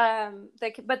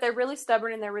 But they're really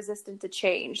stubborn and they're resistant to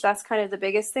change. That's kind of the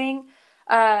biggest thing.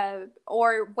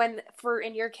 Or when for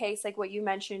in your case, like what you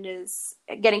mentioned is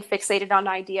getting fixated on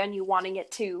an idea and you wanting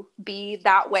it to be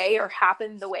that way or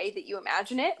happen the way that you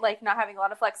imagine it, like not having a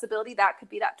lot of flexibility. That could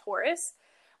be that Taurus,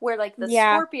 where like the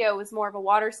Yeah. Scorpio is more of a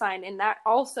water sign, and that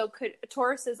also could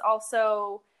Taurus is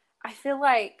also. I feel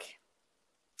like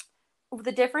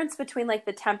the difference between like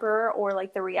the temper or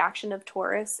like the reaction of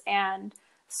Taurus and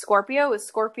Scorpio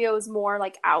is more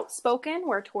like outspoken,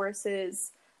 where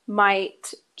Tauruses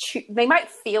they might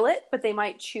feel it, but they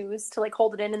might choose to like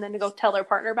hold it in and then to go tell their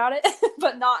partner about it,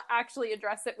 but not actually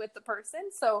address it with the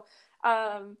person. So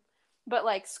But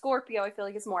like Scorpio, I feel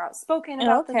like is more outspoken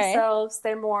about Okay. themselves.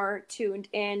 They're more tuned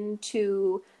in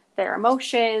to their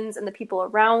emotions and the people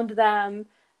around them.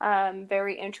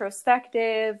 Very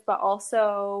introspective, but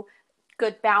also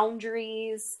good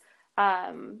boundaries.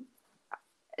 I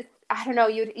don't know.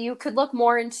 You could look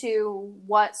more into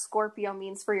what Scorpio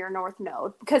means for your North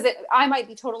Node, because I might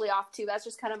be totally off too. That's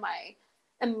just kind of my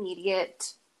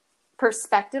immediate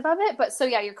perspective of it. But so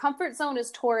yeah, your comfort zone is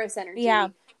Taurus energy. Yeah.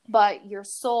 But your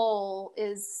soul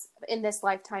is, in this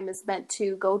lifetime, is meant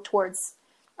to go towards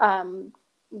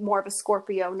more of a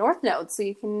Scorpio North Node. So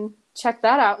you can check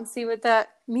that out and see what that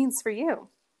means for you.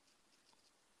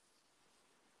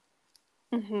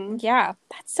 Mm-hmm. Yeah,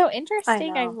 that's so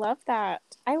interesting. I know. love that.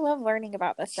 I love learning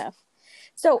about this stuff.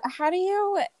 So,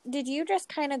 did you just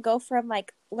kind of go from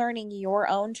like learning your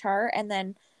own chart and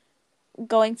then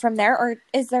going from there, or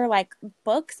is there like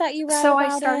books that you read So I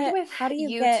about started it? with How do you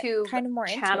get YouTube kind of more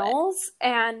into it? channels,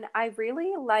 and I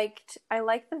really liked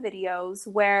the videos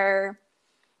where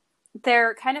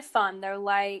they're kind of fun. They're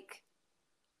like,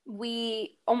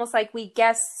 we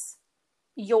guess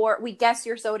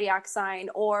your zodiac sign,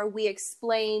 or we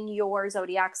explain your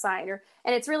zodiac sign,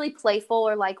 and it's really playful,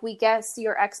 or like we guess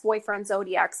your ex-boyfriend's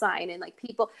zodiac sign, and like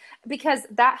people, because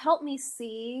that helped me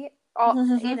see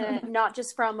not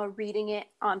just from a reading it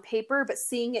on paper, but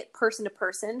seeing it person to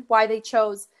person, why they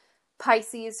chose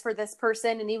Pisces for this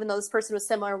person, and even though this person was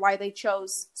similar, why they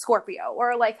chose Scorpio,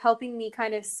 or like helping me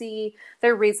kind of see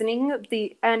their reasoning.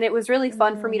 And it was really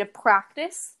fun for me to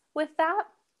practice with that.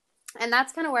 And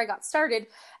that's kind of where I got started.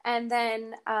 And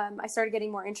then I started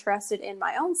getting more interested in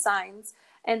my own signs.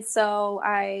 And so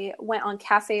I went on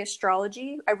Cafe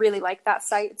Astrology. I really like that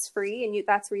site. It's free. And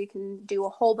that's where you can do a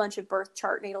whole bunch of birth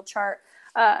chart, natal chart,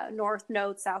 North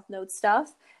Node, South Node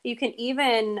stuff. You can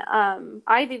even,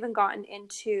 I've even gotten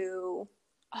into,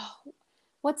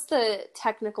 what's the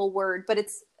technical word? But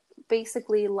it's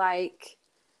basically like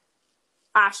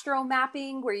astro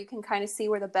mapping, where you can kind of see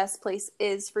where the best place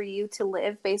is for you to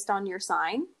live based on your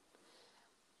sign.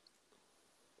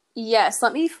 Yes,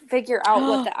 let me figure out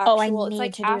what the actual, it's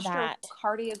like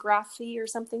astrocartography or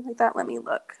something like that. Let me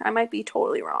look. I might be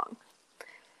totally wrong.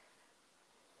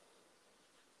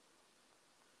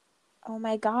 Oh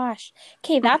my gosh.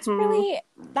 Okay, that's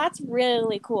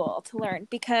really cool to learn,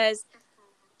 because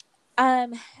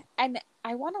and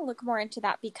I want to look more into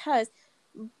that, because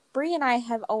Bree and I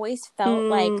have always felt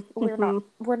like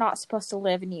we're not supposed to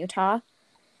live in Utah.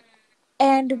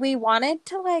 And we wanted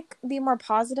to like be more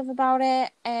positive about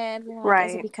it, and we were like,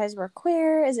 is it because we're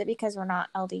queer? Is it because we're not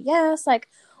LDS? Like,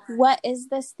 what is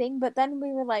this thing? But then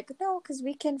we were like, no, because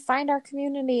we can find our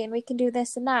community and we can do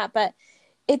this and that. But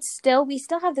we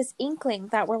still have this inkling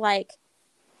that we're like,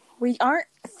 we aren't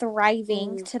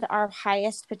thriving to our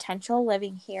highest potential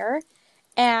living here.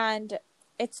 And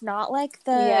it's not like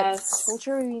the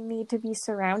culture we need to be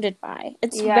surrounded by.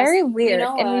 It's very weird. You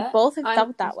know, and we both have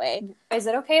felt that way. Is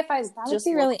it okay if I just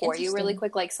look for you really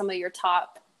quick, like some of your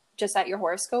top, just at your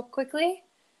horoscope quickly?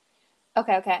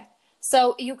 Okay.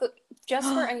 So you could,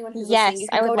 just for anyone who's listening, you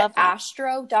can go to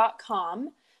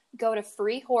astro.com, go to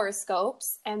free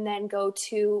horoscopes, and then go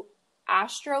to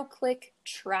Astro Click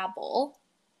Travel.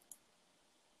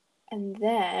 And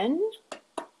then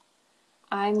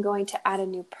I'm going to add a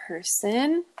new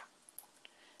person.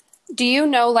 Do you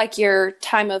know like your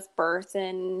time of birth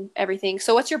and everything?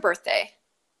 So what's your birthday?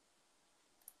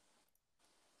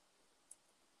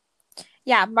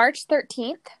 Yeah, March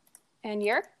 13th. And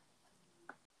year?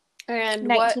 And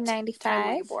 1995. What time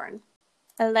were you born?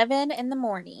 11 in the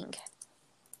morning.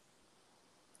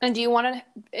 And do you want to,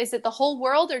 is it the whole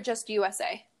world or just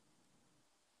USA?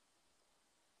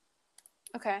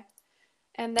 Okay.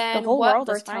 And then what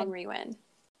birth town were you in?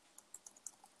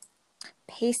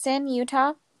 Payson,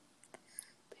 Utah.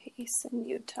 Payson,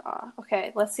 Utah.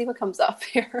 Okay, let's see what comes up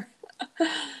here.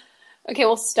 Okay,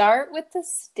 we'll start with the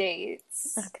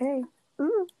states. Okay.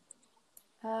 Ooh.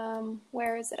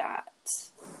 Where is it at?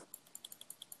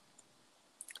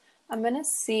 I'm going to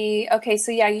see. Okay,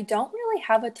 so yeah, you don't really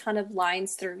have a ton of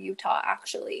lines through Utah,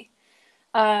 actually.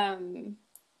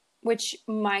 Which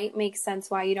might make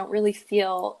sense why you don't really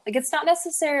feel like it's not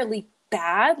necessarily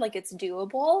bad, like it's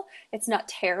doable. It's not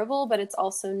terrible, but it's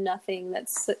also nothing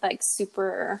that's like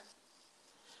super.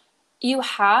 You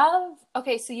have,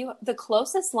 okay, so the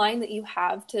closest line that you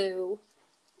have to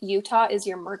Utah is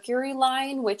your Mercury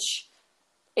line, which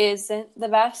isn't the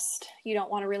best. You don't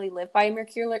want to really live by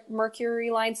a Mercury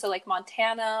line. So like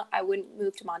Montana, I wouldn't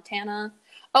move to Montana.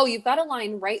 Oh, you've got a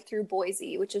line right through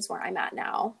Boise, which is where I'm at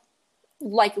now.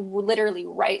 Like literally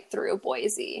right through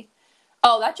Boise.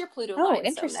 Oh, that's your Pluto line.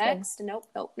 Interesting. So next,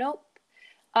 nope.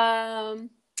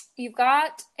 you've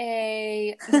got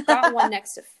one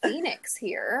next to Phoenix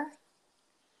here.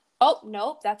 Oh,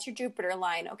 nope, that's your Jupiter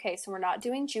line. Okay, so we're not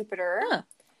doing Jupiter. Huh.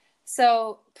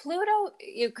 So Pluto,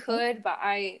 you could, but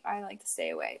I like to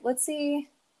stay away. Let's see.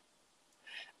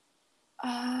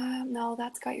 No,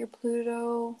 that's got your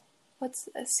Pluto. What's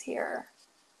this here?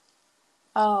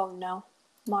 Oh, no.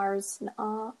 Mars.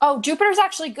 Oh, Jupiter's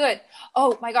actually good.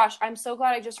 Oh my gosh, I'm so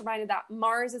glad I just reminded that.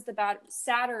 Mars is the bad.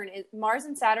 Mars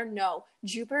and Saturn, no.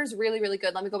 Jupiter's really, really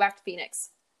good. Let me go back to Phoenix.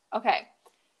 Okay.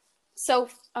 So,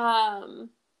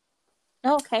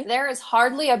 Okay. there is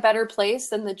hardly a better place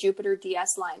than the Jupiter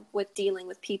DS line with dealing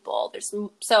with people.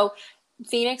 So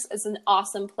Phoenix is an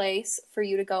awesome place for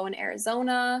you to go in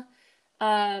Arizona.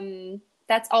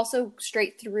 That's also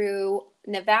straight through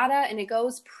Nevada, and it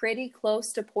goes pretty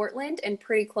close to Portland and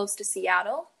pretty close to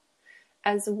Seattle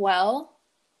as well.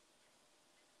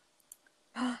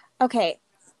 Okay.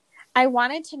 I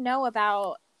wanted to know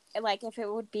about like if it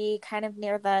would be kind of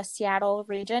near the Seattle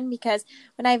region, because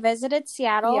when I visited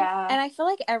Seattle, Yeah. and I feel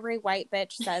like every white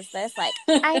bitch says this, like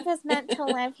I was meant to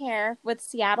live here with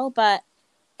Seattle, but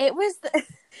it was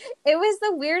it was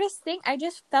the weirdest thing. I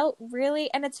just felt really,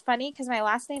 and it's funny because my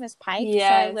last name is Pike, so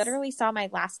I Yes. literally saw my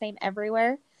last name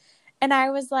everywhere, and I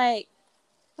was like,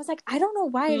 I don't know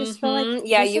why, I just feel like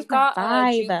yeah, this you've is my got a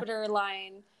vibe. Jupiter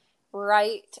line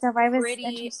right So I was pretty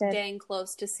interested. dang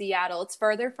close to Seattle. It's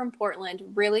further from Portland,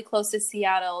 really close to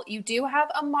Seattle. You do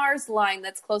have a Mars line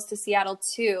that's close to Seattle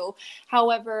too.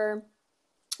 However,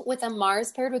 with a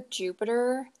Mars paired with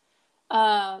Jupiter,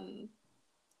 I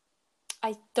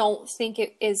don't think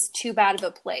it is too bad of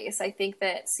a place. I think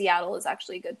that Seattle is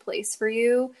actually a good place for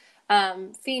you.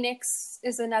 Phoenix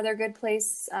is another good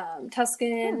place.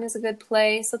 Tuscan is a good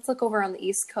place. Let's look over on the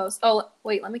East Coast. Oh,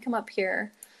 wait, let me come up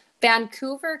here.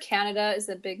 Vancouver, Canada is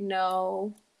a big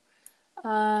no.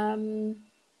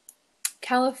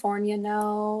 California,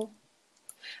 no.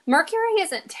 Mercury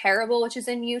isn't terrible, which is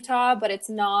in Utah, but it's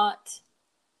not.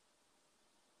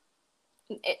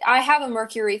 I have a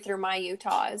Mercury through my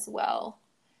Utah as well.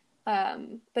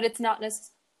 But it's not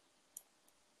necessarily.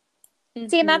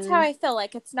 See, and that's how I feel.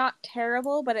 Like it's not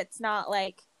terrible, but it's not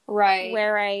like right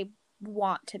where I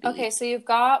want to be. Okay, so you've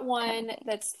got one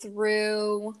that's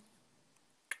through.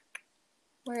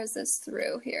 Where is this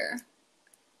through here?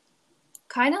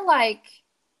 Kind of like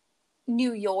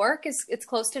New York. It's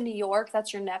close to New York.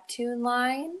 That's your Neptune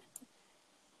line.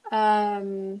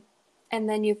 And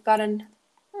then you've got an.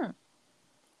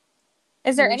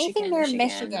 Is there anything near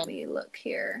Michigan? Let me look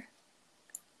here.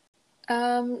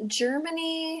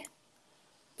 Germany.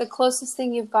 The closest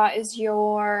thing you've got is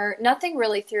nothing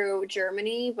really through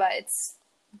Germany, but it's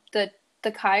the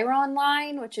Chiron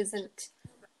line, which isn't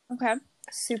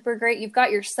super great. You've got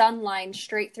your Sun line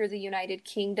straight through the United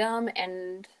Kingdom,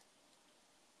 and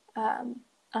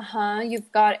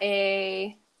you've got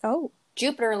a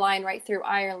Jupiter line right through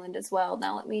Ireland as well.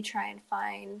 Now let me try and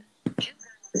find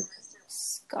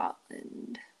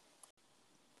Scotland.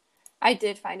 I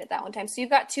did find it that one time. So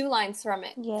you've got two lines from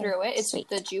it through it. It's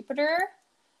the Jupiter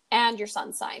and your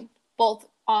Sun sign. Both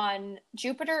on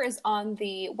Jupiter is on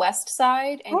the west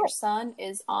side, and your Sun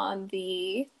is on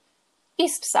the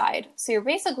east side. So you're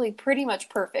basically pretty much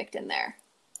perfect in there.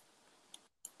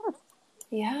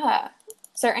 Yeah.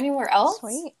 Is there anywhere else?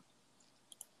 Sweet.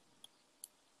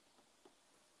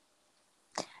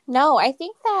 No, I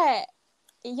think that,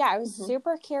 I was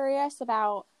super curious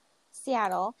about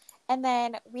Seattle. And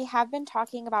then we have been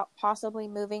talking about possibly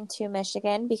moving to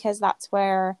Michigan because that's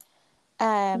where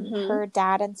her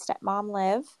dad and stepmom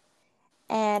live.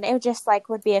 And it just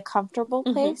would be a comfortable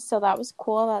place. So that was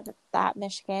cool that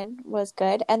Michigan was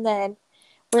good. And then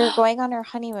we're going on our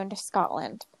honeymoon to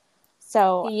Scotland.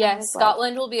 So yes,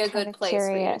 Scotland will be a good place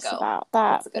for you to go. About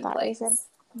that. That's a good place. Reason.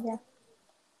 Yeah.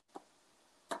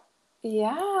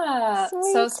 Yeah.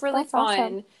 Sweet. So it's really fun.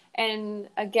 Awesome. And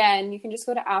again, you can just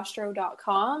go to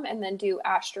astro.com and then do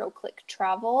Astro Click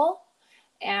Travel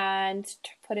and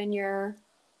put in your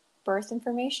birth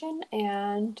information,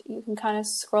 and you can kind of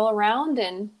scroll around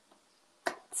and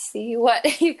see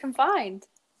what you can find.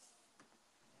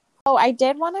 Oh, I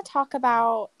did want to talk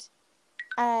about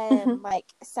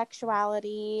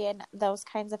sexuality and those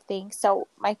kinds of things. So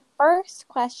my first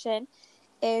question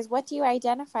is, what do you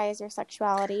identify as your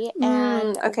sexuality?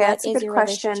 And that's a good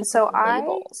question. So I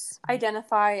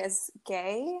identify as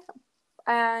gay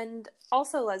and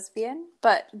also lesbian,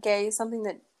 but gay is something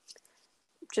that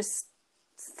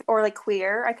or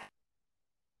queer.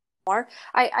 There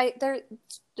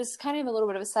just kind of a little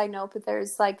bit of a side note, but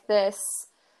there's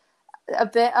a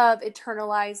bit of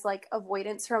internalized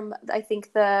avoidance from I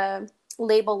think the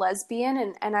label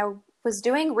lesbian, and was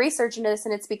doing research into this,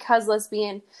 and it's because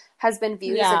lesbian has been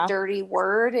viewed as a dirty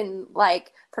word in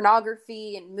like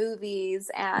pornography and movies,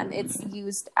 and it's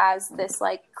used as this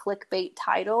like clickbait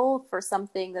title for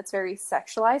something that's very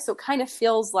sexualized. So it kind of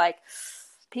feels like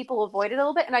people avoid it a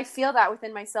little bit, and I feel that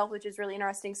within myself, which is really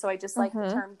interesting. So I just like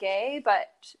the term gay, but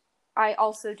I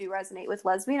also do resonate with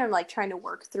lesbian. I'm like trying to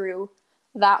work through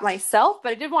that myself,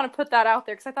 but I did want to put that out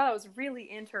there because I thought that was really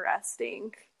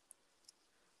interesting.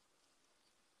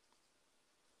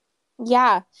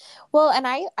 Yeah. Well, and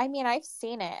I mean, I've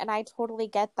seen it and I totally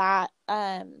get that.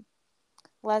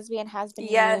 Lesbian has been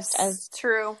used as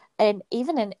true. And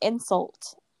even an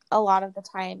insult a lot of the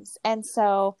times. And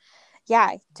so,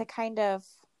 yeah, to kind of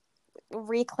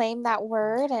reclaim that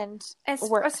word and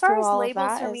work as far through as all labels of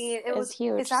that for me, is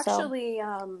huge. It's actually,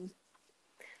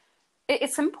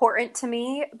 it's important to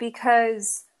me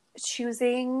because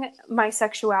choosing my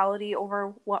sexuality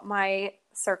over what my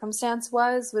circumstance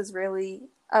was really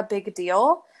a big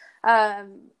deal.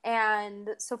 And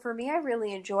so for me, I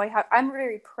really enjoy I'm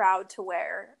very proud to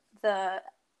wear the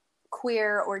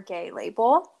queer or gay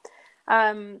label.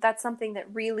 That's something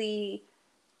that really,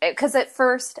 because at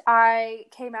first I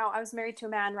was married to a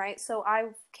man, right? So I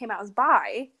came out as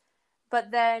bi. But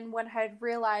then when I had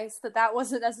realized that that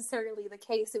wasn't necessarily the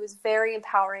case, it was very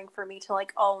empowering for me to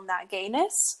like own that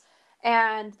gayness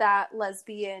and that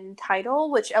lesbian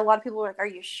title, which a lot of people were like, are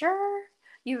you sure?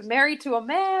 You married to a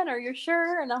man? Are you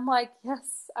sure? And I'm like,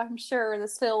 yes, I'm sure.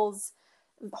 This feels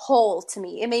whole to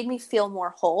me. It made me feel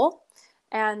more whole.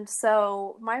 And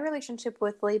so my relationship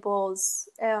with labels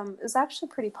is actually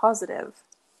pretty positive.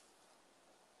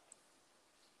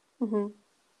 Mm-hmm.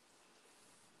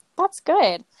 That's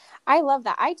good. I love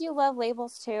that. I do love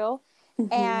labels too.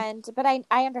 But I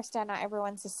understand not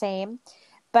everyone's the same.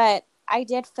 But I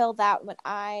did feel that when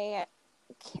I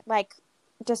like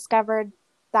discovered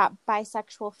that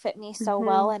bisexual fit me so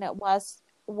well, and it was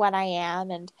what I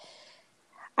am, and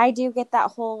I do get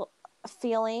that whole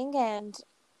feeling, and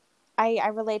I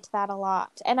relate to that a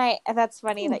lot. And that's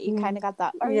funny that you kind of got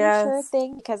that are you sure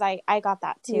thing, because I got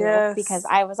that too, because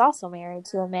I was also married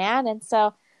to a man, and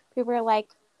so people were like,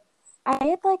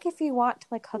 I'd like if you want to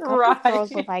like hook up with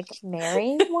girls with like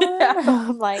marry one.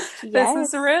 I'm like, yes, this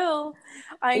is real.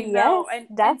 I know, and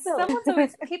someone's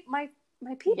always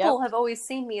my people have always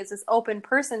seen me as this open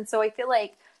person, so I feel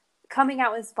like coming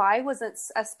out as bi wasn't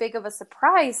as big of a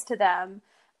surprise to them,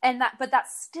 but that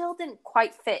still didn't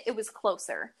quite fit. It was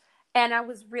closer, and I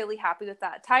was really happy with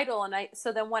that title. And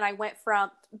so then when I went from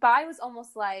bi was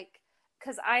almost like,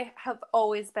 because I have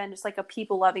always been just like a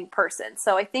people loving person,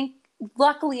 so I think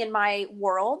luckily in my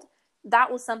world,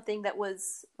 that was something that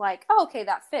was like, oh, okay,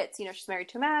 that fits. You know, she's married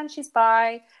to a man, she's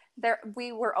bi.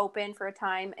 We were open for a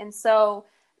time. And so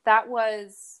that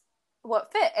was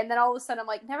what fit. And then all of a sudden I'm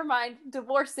like, never mind,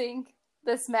 divorcing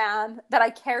this man that I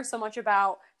care so much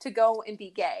about to go and be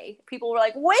gay. People were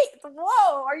like, wait,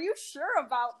 whoa, are you sure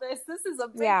about this? This is a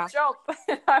big jump.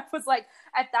 And I was like,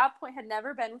 at that point, had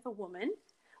never been with a woman,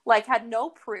 like had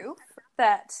no proof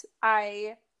that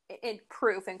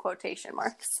proof in quotation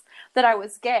marks that I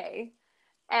was gay,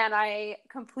 and I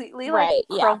completely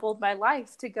crumpled my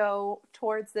life to go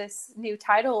towards this new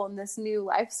title and this new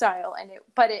lifestyle. And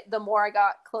the more I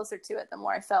got closer to it, the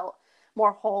more I felt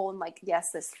more whole and like,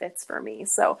 yes, this fits for me.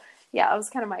 So yeah, that was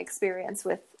kind of my experience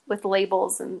with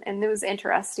labels, and it was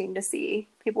interesting to see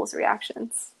people's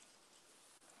reactions.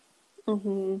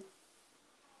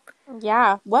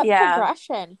 Yeah, what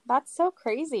progression. That's so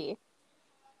crazy.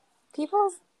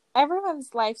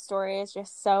 Everyone's life story is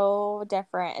just so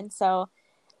different. And so,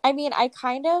 I mean, I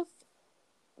kind of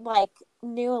like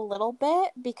knew a little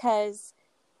bit because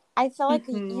I feel like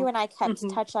you and I kept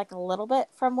touch like a little bit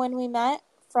from when we met,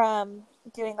 from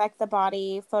doing like the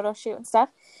body photo shoot and stuff.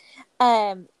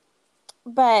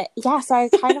 But yeah, so I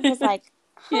kind of was like,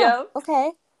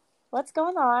 okay, what's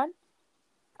going on?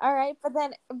 All right.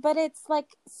 But it's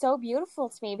like so beautiful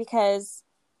to me because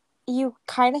you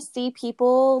kind of see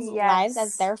people's lives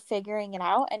as they're figuring it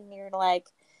out, and you're like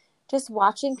just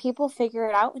watching people figure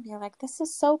it out, and you're like, this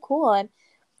is so cool. And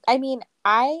I mean,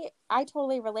 I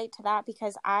totally relate to that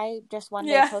because I just one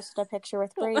day posted a picture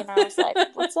with Brie, and I was like,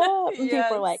 what's up? And people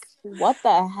were like, what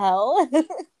the hell?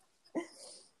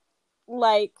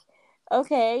 Like,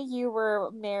 okay, you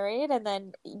were married and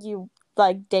then you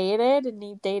like dated, and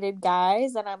you dated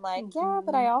guys, and I'm like, yeah,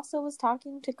 but I also was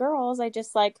talking to girls. I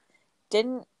just like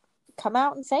didn't come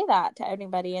out and say that to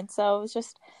anybody. And so it was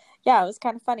just, it was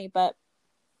kind of funny. But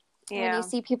when you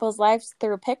see people's lives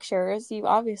through pictures, you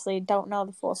obviously don't know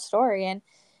the full story. And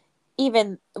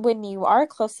even when you are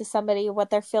close to somebody, what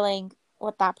they're feeling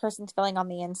what that person's feeling on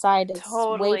the inside is way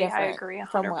Totally. I different agree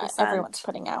from what everyone's 100%.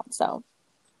 putting out. So,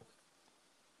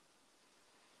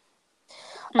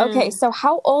 okay, Mm. so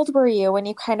how old were you when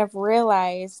you kind of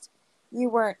realized you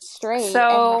weren't straight, and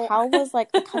So how was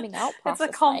like the coming out it's a process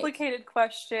like? complicated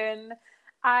question.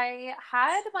 I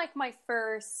had like my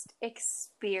first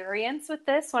experience with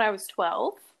this when I was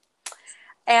 12,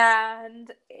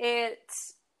 and it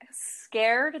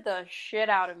scared the shit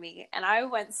out of me. And I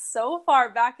went so far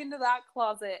back into that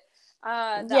closet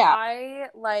that Yeah. I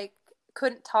like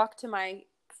couldn't talk to my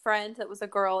friend that was a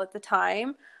girl at the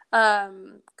time,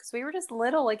 because we were just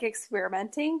little, like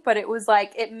experimenting, but it was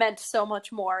like it meant so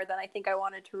much more than I think I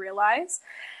wanted to realize.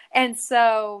 And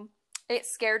so it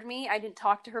scared me. I didn't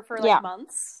talk to her for like Yeah.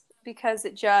 months because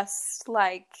it just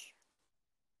like,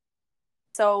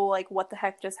 so like what the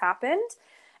heck just happened.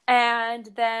 And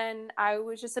then I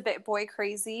was just a bit boy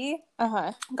crazy.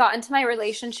 Uh-huh. Got into my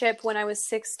relationship when I was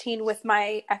 16 with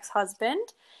my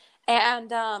ex-husband.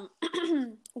 And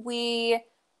we,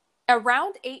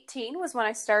 around 18 was when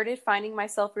I started finding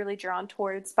myself really drawn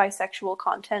towards bisexual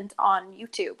content on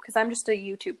YouTube, because I'm just a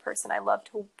YouTube person. I love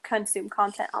to consume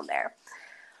content on there.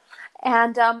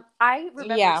 And I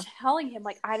remember Yeah. telling him,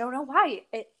 like, I don't know why.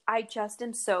 I just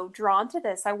am so drawn to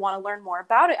this. I want to learn more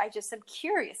about it. I just am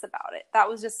curious about it. That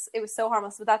was just, it was so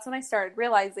harmless. But that's when I started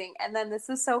realizing. And then this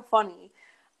is so funny.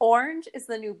 Orange is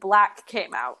the New Black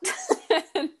came out.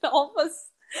 And all of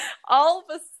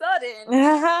a sudden,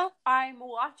 Uh-huh. I'm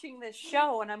watching this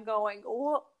show and I'm going,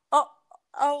 oh,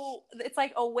 it's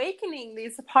like awakening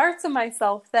these parts of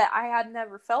myself that I had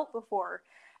never felt before.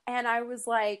 And I was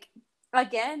like,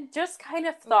 again, just kind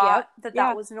of thought Yep.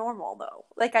 that was normal, though.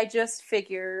 Like, I just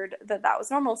figured that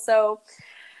was normal. So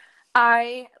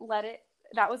I let it,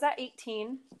 that was at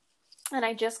 18, and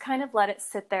I just kind of let it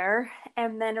sit there.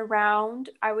 And then around,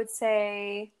 I would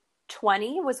say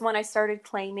 20 was when I started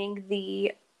claiming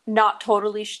the not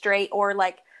totally straight or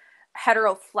like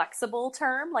hetero flexible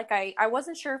term. Like I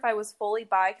wasn't sure if I was fully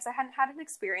bi because I hadn't had an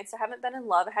experience. I haven't been in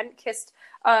love. I hadn't kissed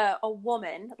a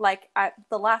woman. Like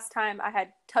the last time I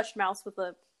had touched mouths with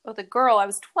a girl, I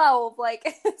was 12. Like,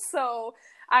 so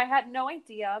I had no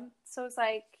idea. So it was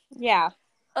like, Yeah.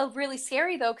 really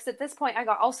scary though, because at this point I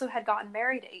also had gotten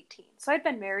married at 18. So I'd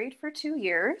been married for 2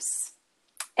 years,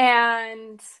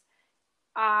 and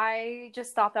I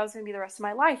just thought that was going to be the rest of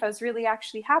my life. I was really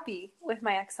actually happy with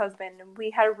my ex-husband, and we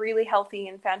had a really healthy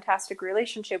and fantastic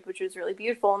relationship, which was really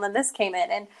beautiful. And then this came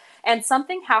in, and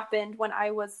something happened when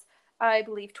I was, I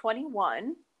believe,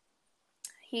 21.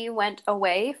 He went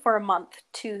away for a month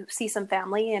to see some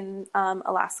family in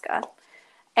Alaska,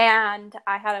 and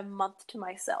I had a month to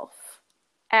myself.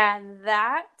 And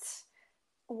that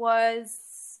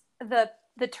was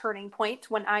the turning point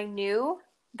when I knew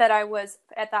that I was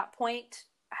at that point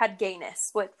had gayness,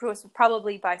 which was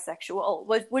probably bisexual,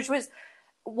 which was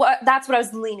that's what I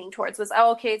was leaning towards, was,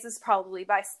 oh, okay, this is probably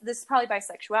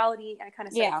bisexuality. And I kind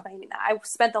of started claiming that. I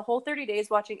spent the whole 30 days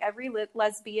watching every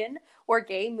lesbian or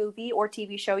gay movie or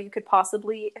TV show you could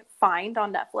possibly find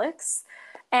on Netflix.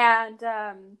 And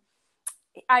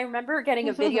I remember getting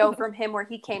a video from him where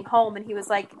he came home and he was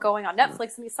like going on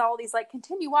Netflix and he saw all these like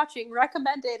continue watching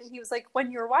recommended, and he was like,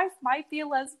 when your wife might be a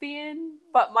lesbian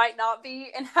but might not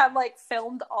be, and had like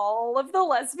filmed all of the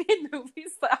lesbian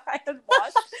movies that I had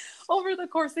watched over the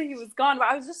course that he was gone. But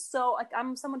I was just so like,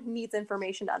 I'm someone who needs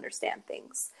information to understand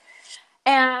things.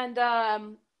 And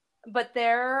but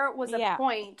there was a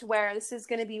point where, this is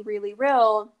going to be really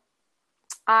real,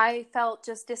 I felt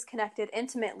just disconnected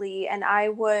intimately, and I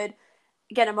would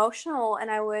get emotional and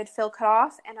I would feel cut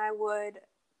off and I would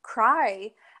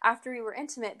cry after we were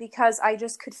intimate, because I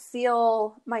just could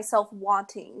feel myself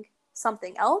wanting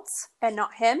something else and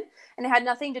not him. And it had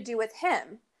nothing to do with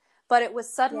him, but it was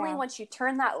suddenly, once you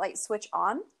turn that light switch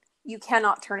on, you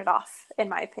cannot turn it off, in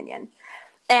my opinion.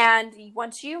 And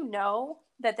once you know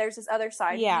that there's this other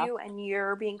side of you and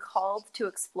you're being called to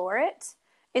explore it,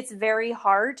 it's very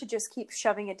hard to just keep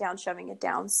shoving it down.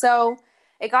 So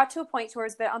it got to a point where it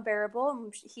was a bit unbearable,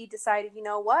 and he decided, you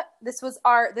know what? This was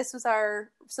our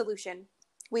solution.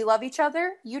 We love each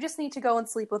other. You just need to go and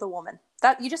sleep with a woman.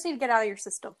 That you just need to get out of your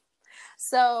system.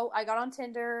 So I got on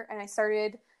Tinder and I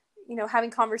started,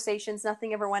 having conversations.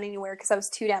 Nothing ever went anywhere because I was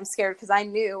too damn scared, because I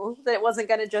knew that it wasn't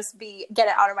going to just be get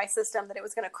it out of my system, that it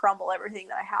was going to crumble everything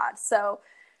that I had. So,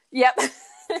 yep.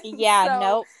 Yeah, so,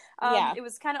 nope. It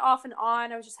was kind of off and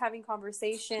on. I was just having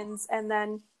conversations, and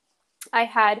then I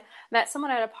had met someone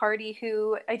at a party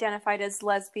who identified as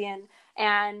lesbian,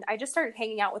 and I just started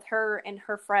hanging out with her and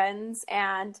her friends,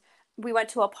 and we went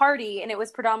to a party, and it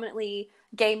was predominantly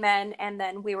gay men, and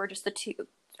then we were just the two,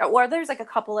 or there's like a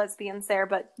couple lesbians there,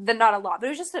 but not a lot. But it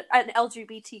was just an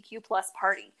LGBTQ plus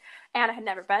party. And I had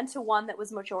never been to one that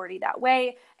was majority that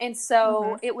way. And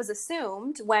so it was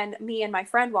assumed when me and my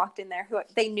friend walked in there, who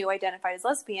they knew identified as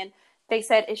lesbian, they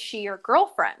said, "Is she your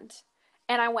girlfriend?"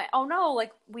 And I went, "Oh no,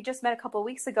 like we just met a couple of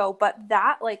weeks ago." But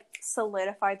that like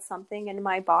solidified something in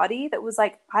my body that was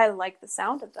like, I like the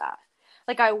sound of that.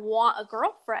 Like, I want a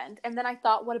girlfriend. And then I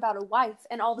thought, what about a wife?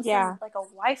 And all of a sudden, like, a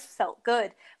wife felt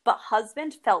good, but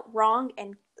husband felt wrong.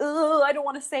 And I don't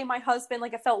want to say my husband.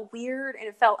 Like, it felt weird and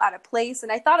it felt out of place.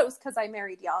 And I thought it was because I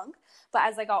married young. But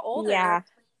as I got older,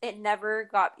 it never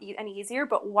got any easier.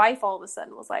 But wife all of a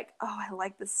sudden was like, oh, I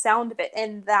like the sound of it.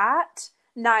 And that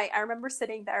night, I remember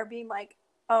sitting there being like,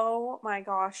 oh my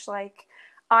gosh, like,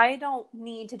 I don't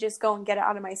need to just go and get it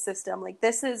out of my system. Like,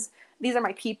 these are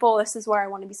my people. This is where I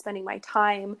want to be spending my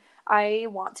time. I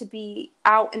want to be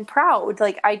out and proud.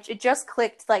 Like, it just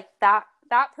clicked like that.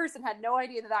 That person had no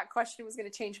idea that question was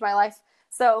going to change my life.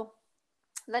 So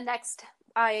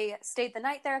I stayed the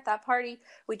night there at that party.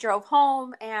 We drove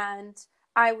home and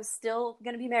I was still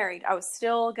going to be married. I was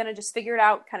still going to just figure it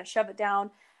out, kind of shove it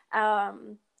down.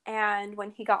 And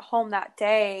when he got home that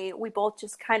day, we both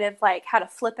just kind of like had a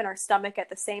flip in our stomach at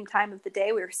the same time of the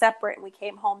day. We were separate and we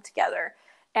came home together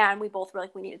and we both were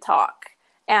like, we need to talk.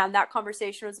 And that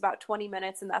conversation was about 20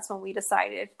 minutes. And that's when we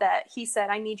decided that he said,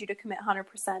 I need you to commit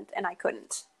 100%. And I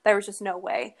couldn't. There was just no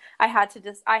way. I had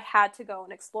to go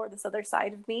and explore this other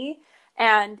side of me.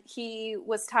 And he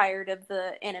was tired of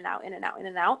the in and out, in and out, in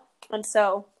and out. And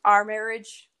so our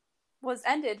marriage was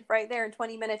ended right there in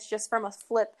 20 minutes just from a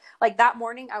flip. Like, that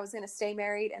morning I was going to stay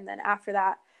married. And then after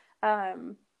that,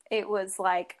 it was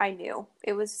like, I knew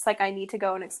it was just like, I need to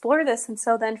go and explore this. And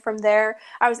so then from there,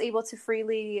 I was able to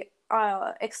freely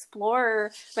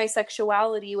explore my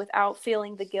sexuality without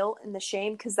feeling the guilt and the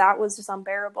shame, because that was just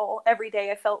unbearable. Every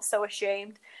day I felt so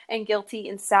ashamed and guilty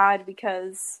and sad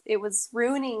because it was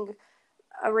ruining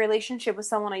a relationship with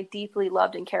someone I deeply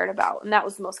loved and cared about. And that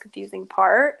was the most confusing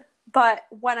part. But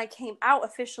when I came out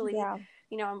officially,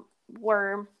 you know,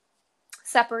 we're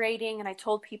separating and I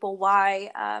told people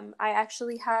why. I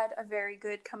actually had a very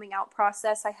good coming out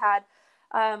process. I had,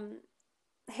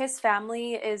 his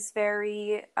family is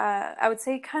very, I would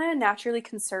say kind of naturally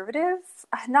conservative,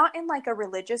 not in like a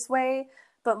religious way,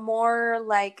 but more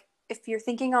like, if you're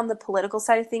thinking on the political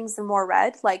side of things, they're more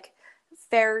red, like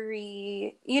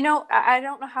very, you know, I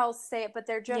don't know how to say it, but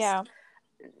they're just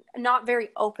not very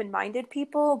open-minded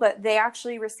people, but they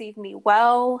actually received me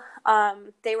well.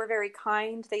 They were very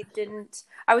kind.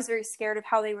 I was very scared of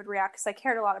how they would react because I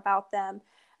cared a lot about them.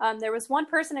 There was one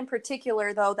person in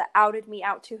particular, though, that outed me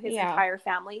out to his entire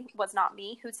family. It was not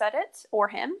me who said it or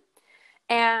him.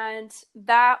 And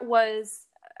that was,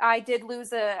 I did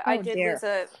lose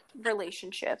a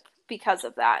relationship because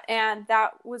of that. And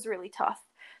that was really tough,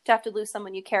 to have to lose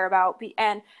someone you care about.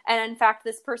 And in fact,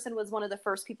 this person was one of the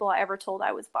first people I ever told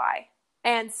I was bi.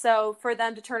 And so for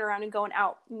them to turn around and go and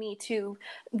out me too,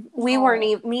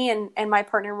 me and my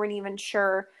partner weren't even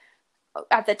sure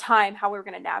at the time how we were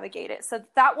going to navigate it. So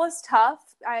that was tough.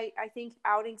 I think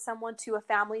outing someone to a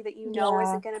family that you know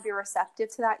isn't going to be receptive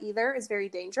to that either is very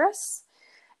dangerous.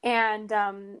 And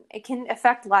it can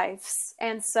affect lives.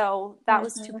 And so that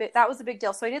was that was a big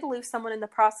deal. So I did lose someone in the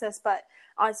process, but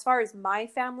as far as my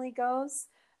family goes,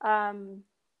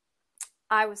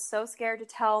 I was so scared to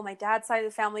tell my dad's side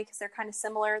of the family because they're kind of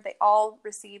similar. They all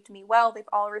received me well. They've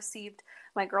all received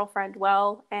my girlfriend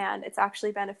well. And it's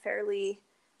actually been a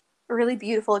really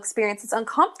beautiful experience. It's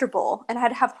uncomfortable and I had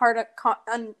to have hard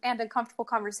and uncomfortable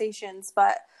conversations.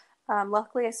 But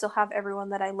luckily I still have everyone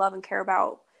that I love and care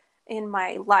about in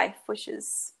my life, which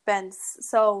has been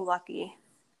so lucky.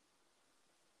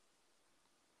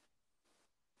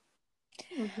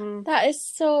 That is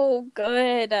so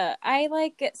good. I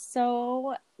like get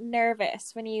so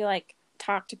nervous when you like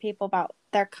talk to people about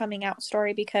their coming out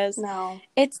story because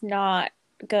it's not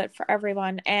good for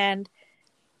everyone. And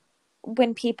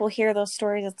when people hear those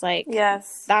stories, it's like,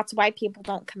 that's why people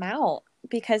don't come out,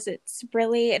 because it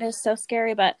is so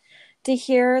scary. But to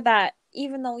hear that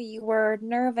even though you were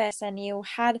nervous and you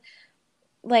had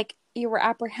like, you were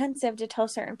apprehensive to tell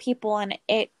certain people and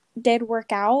it did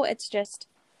work out,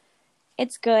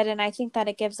 it's good. And I think that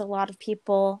it gives a lot of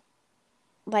people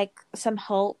like some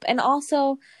hope. And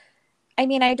also, I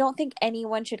mean, I don't think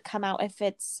anyone should come out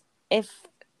if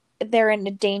they're in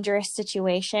a dangerous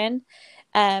situation.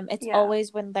 It's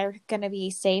always when they're going to be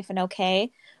safe and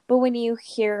okay. But when you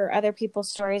hear other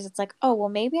people's stories, it's like, oh, well,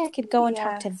 maybe I could go and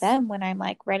talk to them when I'm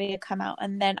like ready to come out.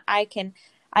 And then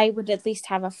I would at least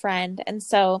have a friend. And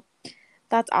so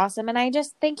That's awesome. And I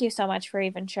just thank you so much for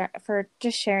for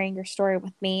just sharing your story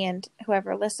with me and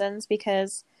whoever listens,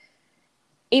 because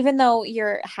even though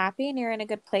you're happy and you're in a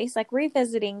good place, like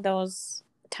revisiting those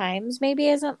times maybe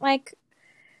isn't like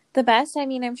the best. I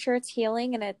mean, I'm sure it's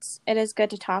healing and it is good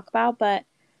to talk about, but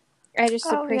I just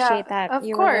Oh yeah, appreciate that of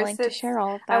you were willing course. to It's. share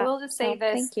all of I that. will just say So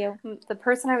this: thank you. the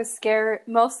person I was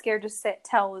most scared to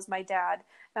tell was my dad.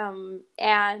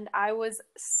 And I was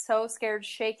so scared,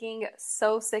 shaking,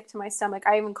 so sick to my stomach.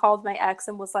 I even called my ex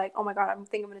and was like, "Oh my God, I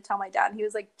think I'm going to tell my dad." And he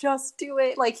was like, "Just do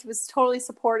it." Like, he was totally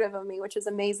supportive of me, which is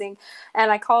amazing. And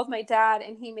I called my dad,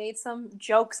 and he made some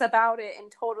jokes about it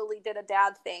and totally did a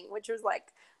dad thing, which was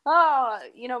like, oh,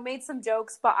 made some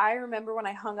jokes. But I remember when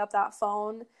I hung up that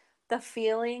phone, the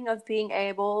feeling of being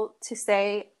able to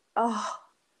say, oh,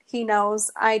 he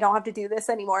knows I don't have to do this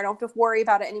anymore. I don't have to worry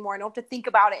about it anymore. I don't have to think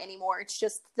about it anymore. It's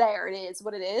just there. It is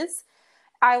what it is.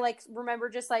 I remember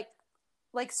just like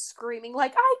screaming,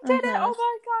 like, I did it. Mm-hmm. Oh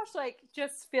my gosh. Like,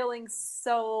 just feeling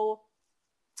so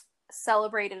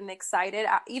celebrated and excited.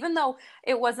 Even though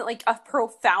it wasn't like a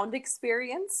profound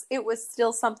experience, it was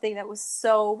still something that was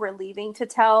so relieving to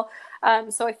tell.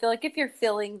 So I feel like if you're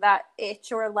feeling that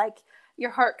itch, or like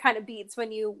your heart kind of beats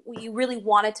when you really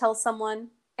want to tell someone,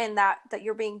 and that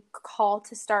you're being called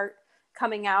to start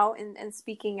coming out and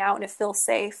speaking out, and it feels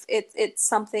safe, it's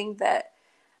something that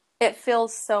it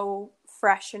feels so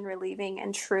fresh and relieving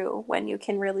and true when you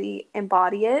can really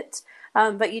embody it.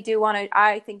 But you do want to,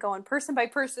 I think, go in person by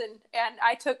person. And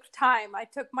I took time. I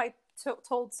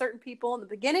told certain people in the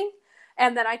beginning,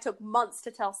 and then I took months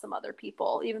to tell some other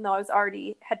people, even though I was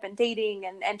already had been dating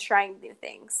and trying new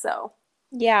things. So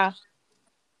Yeah.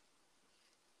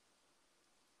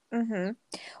 Mm-hmm.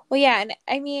 Well, yeah, and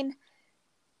I mean,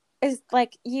 is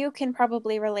like you can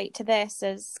probably relate to this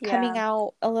as coming yeah,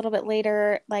 out a little bit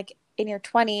later, like in your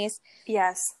 20s.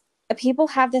 yes, People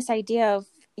have this idea of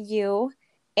you,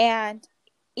 and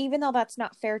even though that's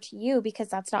not fair to you because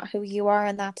that's not who you are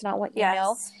and that's not what you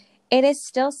know, yes, it is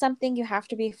still something you have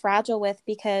to be fragile with,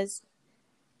 because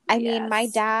I mean, my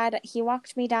yes. dad, he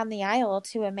walked me down the aisle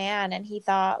to a man, and he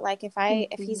thought, like, if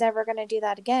Mm-hmm. he's ever going to do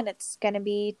that again, it's going to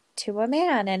be to a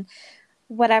man and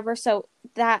whatever. So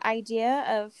that idea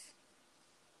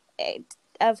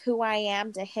of who I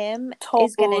am to him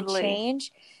is going to Totally.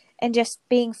 change, and just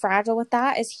being fragile with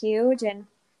that is huge. And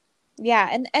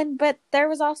yeah, and but there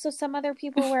was also some other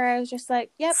people where I was just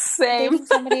like, yep, Same. dating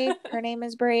somebody, her name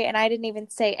is Brie, and I didn't even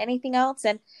say anything else.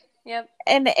 Yep,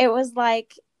 And it was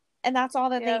like, and that's all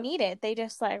that they yep. needed. They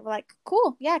just like were like,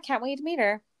 cool, yeah, can't wait to meet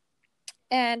her.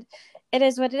 And it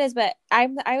is what it is. But I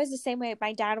was the same way.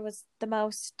 My dad was the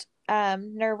most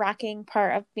nerve-wracking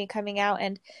part of me coming out,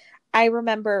 and I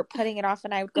remember putting it off,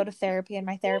 and I would go to therapy, and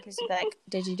my therapist would be like,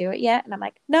 "Did you do it yet?" And I'm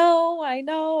like, "No, I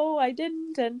know I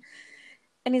didn't." And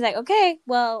he's like, "Okay,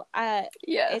 well,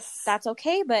 Yes. that's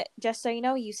okay, but just so you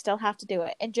know, you still have to do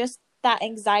it." And just that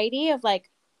anxiety of like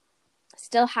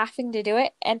still having to do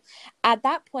it. And at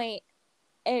that point,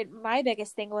 my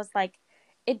biggest thing was like,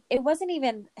 it wasn't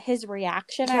even his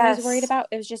reaction I was worried Yes. about.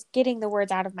 It was just getting the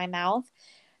words out of my mouth,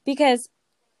 because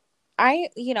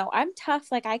I'm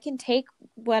tough. Like I can take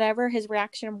whatever his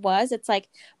reaction was. It's like,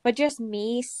 but just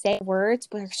me say words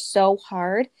were so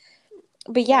hard.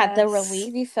 But yeah, the Yes.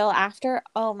 relief you feel after,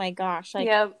 oh my gosh, like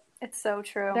Yep. It's so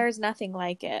true. there's nothing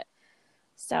like it.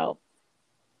 So,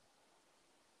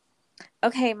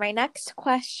 okay, my next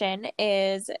question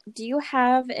is, do you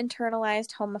have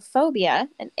internalized homophobia?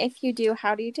 And if you do,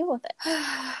 how do you deal with it?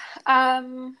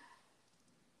 um,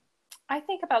 I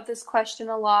think about this question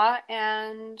a lot,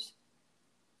 and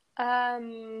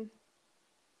um,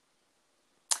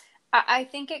 I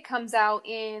think it comes out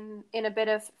in a bit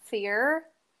of fear.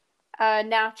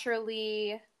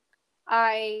 Naturally,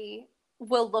 I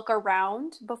will look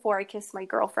around before I kiss my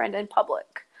girlfriend in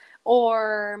public.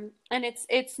 And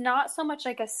it's not so much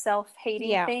like a self-hating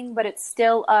Yeah. thing, but it's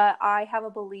still I have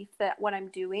a belief that what I'm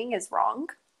doing is wrong,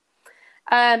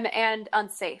 and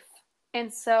unsafe.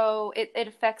 And so it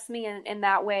affects me in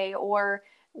that way. Or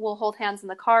we'll hold hands in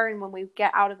the car, and when we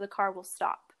get out of the car, we'll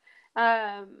stop.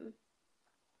 Um,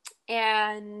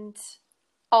 and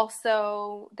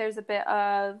also, there's a bit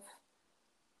of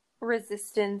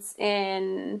resistance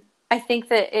in, I think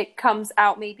that it comes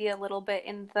out maybe a little bit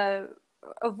in the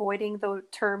avoiding the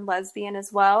term lesbian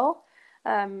as well,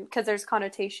 because there's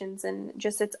connotations and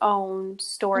just its own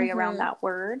story around Mm-hmm. that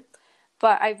word.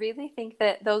 But I really think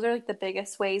that those are like the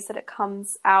biggest ways that it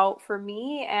comes out for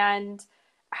me. And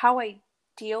how I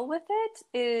deal with it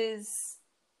is,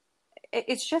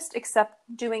 it's just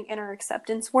doing inner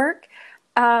acceptance work,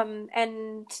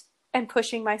 and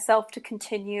pushing myself to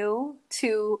continue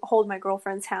to hold my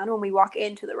girlfriend's hand when we walk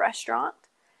into the restaurant.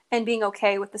 and being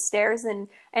okay with the stairs,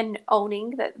 and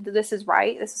owning that this is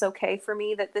right, this is okay for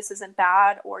me, that this isn't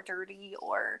bad or dirty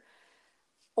or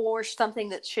something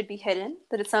that should be hidden,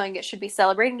 that it's something that should be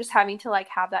celebrated, and just having to like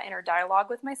have that inner dialogue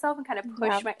with myself and kind of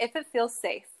push if it feels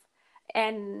safe.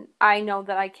 And I know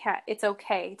that I can't, it's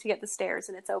okay to get the stairs,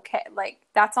 and it's okay. Like,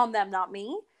 that's on them, not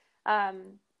me.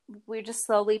 We just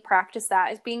slowly practice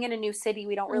that. As being in a new city,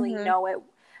 we don't really know it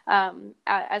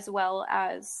as well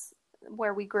as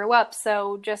where we grew up.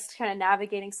 So just kind of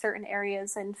navigating certain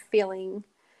areas and feeling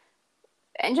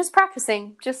and just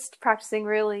practicing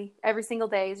really every single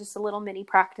day is just a little mini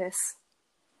practice.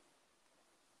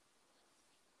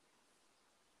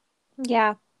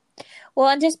 Yeah. Well,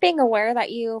 and just being aware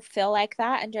that you feel like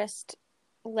that and just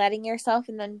letting yourself,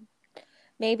 and then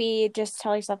maybe just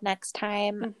tell yourself next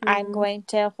time I'm going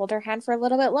to hold her hand for a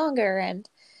little bit longer, and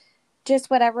just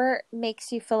whatever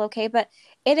makes you feel okay. But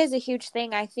it is a huge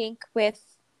thing, I think,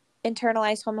 with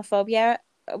internalized homophobia.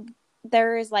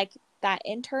 There is like that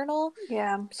internal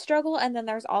struggle, and then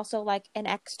there's also like an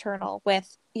external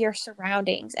with your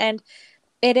surroundings, and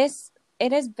it is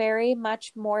very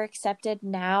much more accepted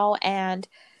now, and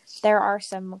there are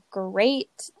some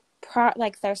great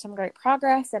there's some great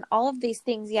progress and all of these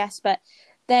things, yes, but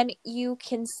then you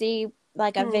can see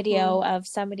like a video of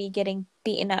somebody getting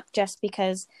beaten up just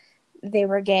because they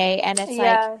were gay, and it's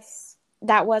like,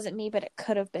 that wasn't me, but it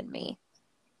could have been me,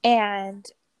 and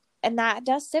that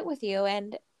does sit with you,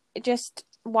 and just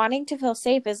wanting to feel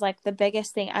safe is like the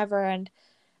biggest thing ever. And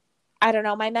I don't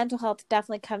know, my mental health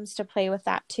definitely comes to play with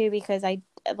that too, because I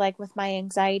like with my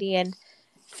anxiety and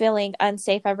feeling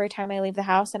unsafe every time I leave the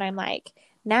house, and I'm like,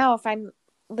 now if I'm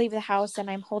leave the house and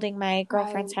I'm holding my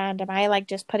girlfriend's hand, am I like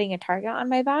just putting a target on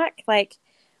my back? Like,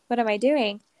 what am I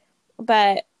doing?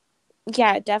 But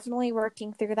yeah, definitely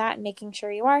working through that and making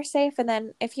sure you are safe. And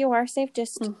then if you are safe,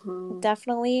 just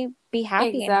definitely be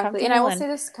happy and comfortable. And I will say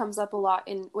this comes up a lot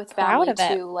with family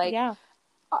too. Like,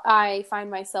 I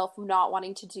find myself not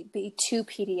wanting to be too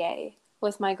PDA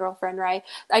with my girlfriend, right?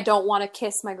 I don't want to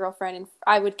kiss my girlfriend, and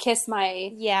I would kiss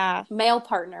my male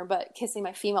partner, but kissing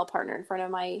my female partner in front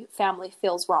of my family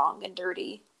feels wrong and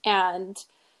dirty. And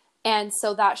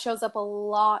so that shows up a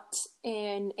lot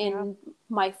in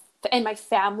my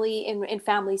family, in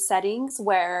family settings,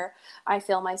 where I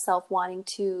feel myself wanting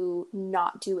to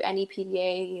not do any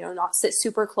PDA, not sit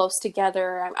super close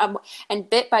together. And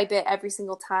bit by bit, every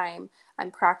single time, I'm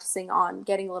practicing on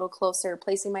getting a little closer,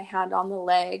 placing my hand on the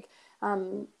leg.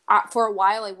 For a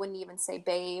while, I wouldn't even say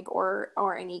babe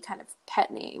or any kind of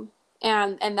pet name.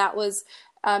 And that was,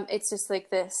 it's just like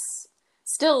this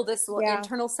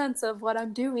internal sense of what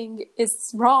I'm doing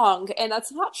is wrong, and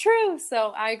that's not true.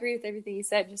 So I agree with everything you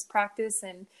said. Just practice,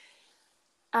 and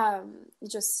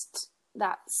just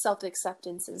that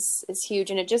self-acceptance is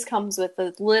huge. And it just comes with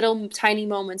the little tiny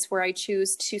moments where I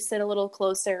choose to sit a little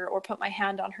closer or put my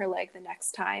hand on her leg the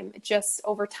next time. It just,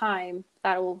 over time,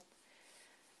 that will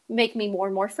make me more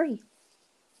and more free.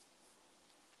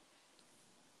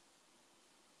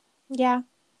 Yeah.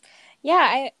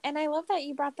 I love that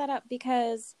you brought that up,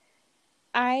 because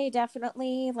I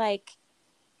definitely, like,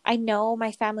 I know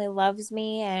my family loves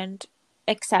me and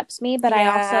accepts me, but I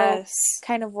also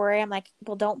kind of worry. I'm like,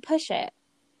 well, don't push it.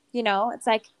 It's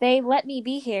like, they let me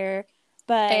be here,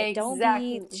 but don't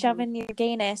be shoving your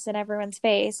gayness in everyone's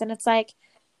face. And it's like,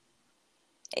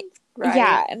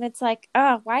 and it's like,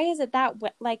 oh, why is it that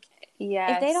like,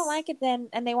 if they don't like it, then,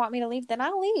 and they want me to leave, then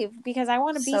I'll leave, because I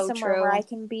want to be somewhere where I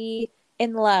can be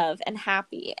in love and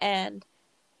happy. And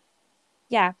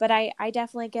but I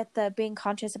definitely get the being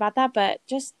conscious about that, but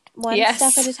just one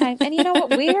step at a time. And you know what,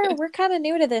 we're kind of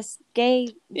new to this gay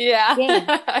game.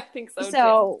 I think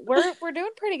so too. we're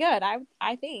doing pretty good,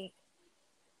 I think.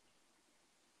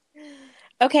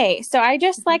 Okay, so I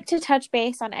just like to touch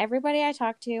base on everybody I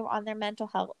talk to on their mental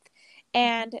health,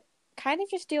 and kind of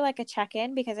just do like a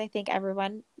check-in, because I think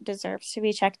everyone deserves to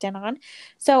be checked in on.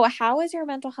 So how is your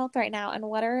mental health right now, and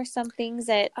what are some things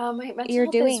that you're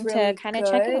doing to kind of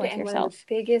check in with yourself? One of the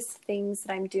biggest things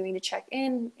that I'm doing to check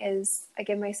in is I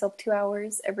give myself 2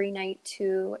 hours every night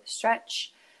to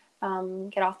stretch,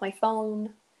 get off my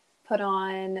phone, put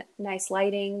on nice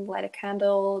lighting, light a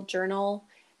candle, journal,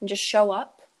 and just show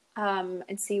up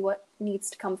and see what needs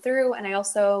to come through. And I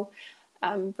also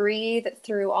breathe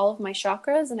through all of my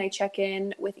chakras, and I check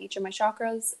in with each of my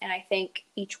chakras, and I thank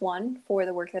each one for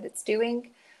the work that it's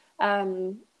doing.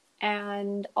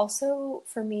 And also,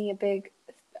 for me, a big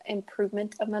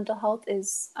improvement of mental health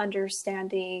is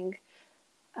understanding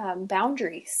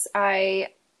boundaries. I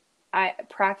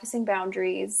practicing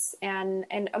boundaries and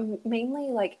mainly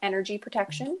like energy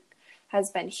protection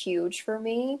has been huge for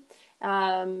me.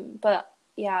 But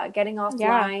getting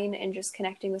offline and just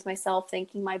connecting with myself,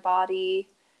 thanking my body,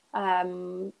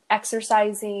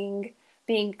 exercising,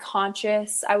 being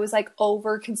conscious. I was like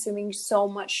over consuming so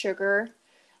much sugar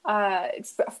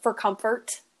for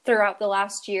comfort throughout the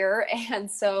last year. And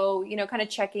so, kind of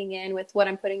checking in with what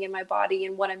I'm putting in my body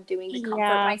and what I'm doing to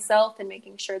comfort myself and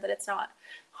making sure that it's not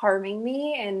harming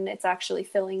me and it's actually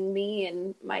filling me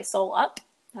and my soul up.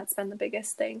 That's been the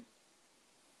biggest thing.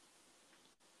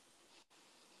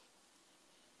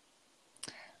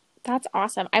 That's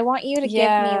awesome. I want you to give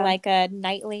me like a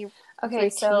nightly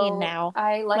routine now.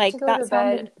 I like to go to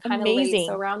bed kind of late.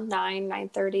 So around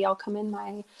 9:30, I'll come in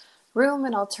my room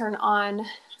and I'll turn on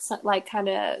like kind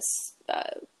of,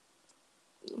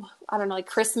 I don't know, like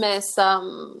Christmas,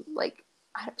 like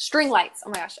string lights.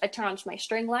 Oh my gosh. I turn on my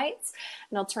string lights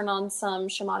and I'll turn on some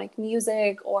shamanic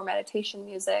music or meditation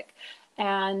music.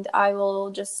 And I'll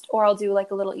do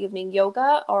like a little evening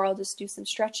yoga, or I'll just do some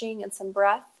stretching and some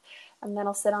breath. And then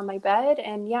I'll sit on my bed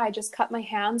and I just cup my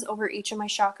hands over each of my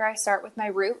chakra. I start with my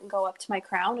root and go up to my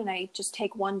crown, and I just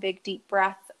take one big deep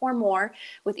breath or more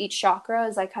with each chakra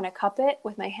as I kind of cup it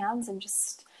with my hands and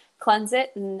just cleanse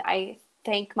it. And I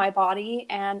thank my body,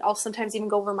 and I'll sometimes even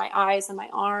go over my eyes and my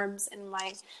arms and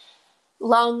my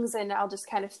lungs, and I'll just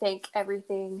kind of thank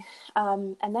everything.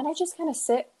 And then I just kind of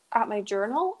sit at my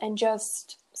journal and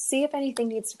just see if anything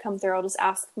needs to come through. I'll just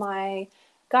ask my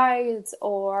guides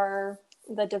or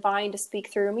the divine to speak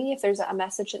through me if there's a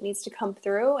message that needs to come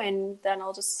through, and then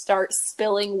I'll just start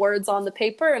spilling words on the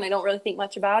paper, and I don't really think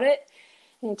much about it,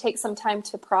 and it takes some time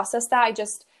to process that.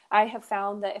 I have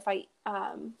found that if I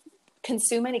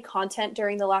consume any content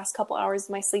during the last couple hours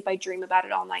of my sleep, I dream about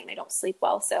it all night and I don't sleep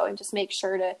well. So I just make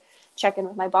sure to check in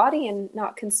with my body and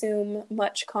not consume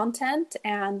much content.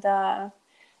 And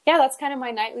that's kind of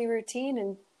my nightly routine,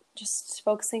 and just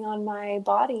focusing on my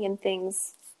body and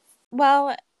things.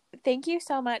 Well, thank you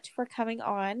so much for coming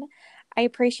on. I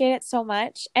appreciate it so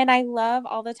much. And I love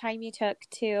all the time you took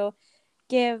to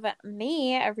give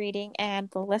me a reading and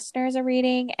the listeners a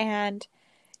reading. And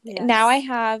now I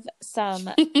have some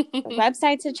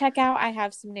websites to check out. I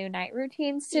have some new night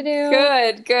routines to do.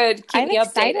 Good. Keep me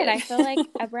excited. updated. I feel like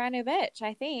a brand new bitch,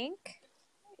 I think.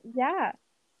 Yeah.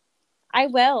 I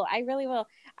will. I really will.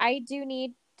 I do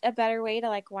need a better way to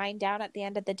like wind down at the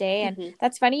end of the day. And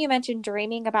that's funny you mentioned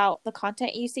dreaming about the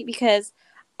content you see, because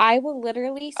I will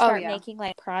literally start making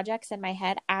like projects in my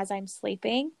head as I'm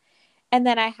sleeping. And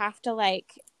then I have to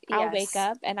I'll wake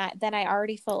up and then I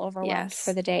already feel overwhelmed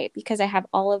for the day because I have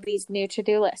all of these new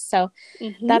to-do lists. So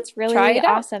that's really, really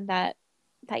awesome that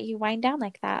you wind down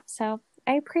like that. So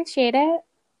I appreciate it.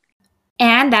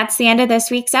 And that's the end of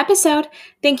this week's episode.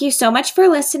 Thank you so much for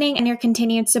listening and your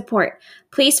continued support.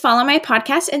 Please follow my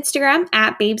podcast Instagram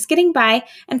at babesgettingby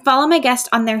and follow my guests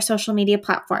on their social media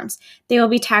platforms. They will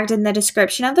be tagged in the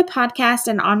description of the podcast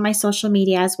and on my social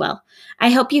media as well.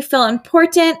 I hope you feel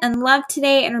important and loved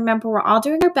today, and remember, we're all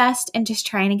doing our best and just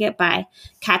trying to get by.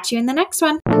 Catch you in the next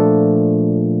one.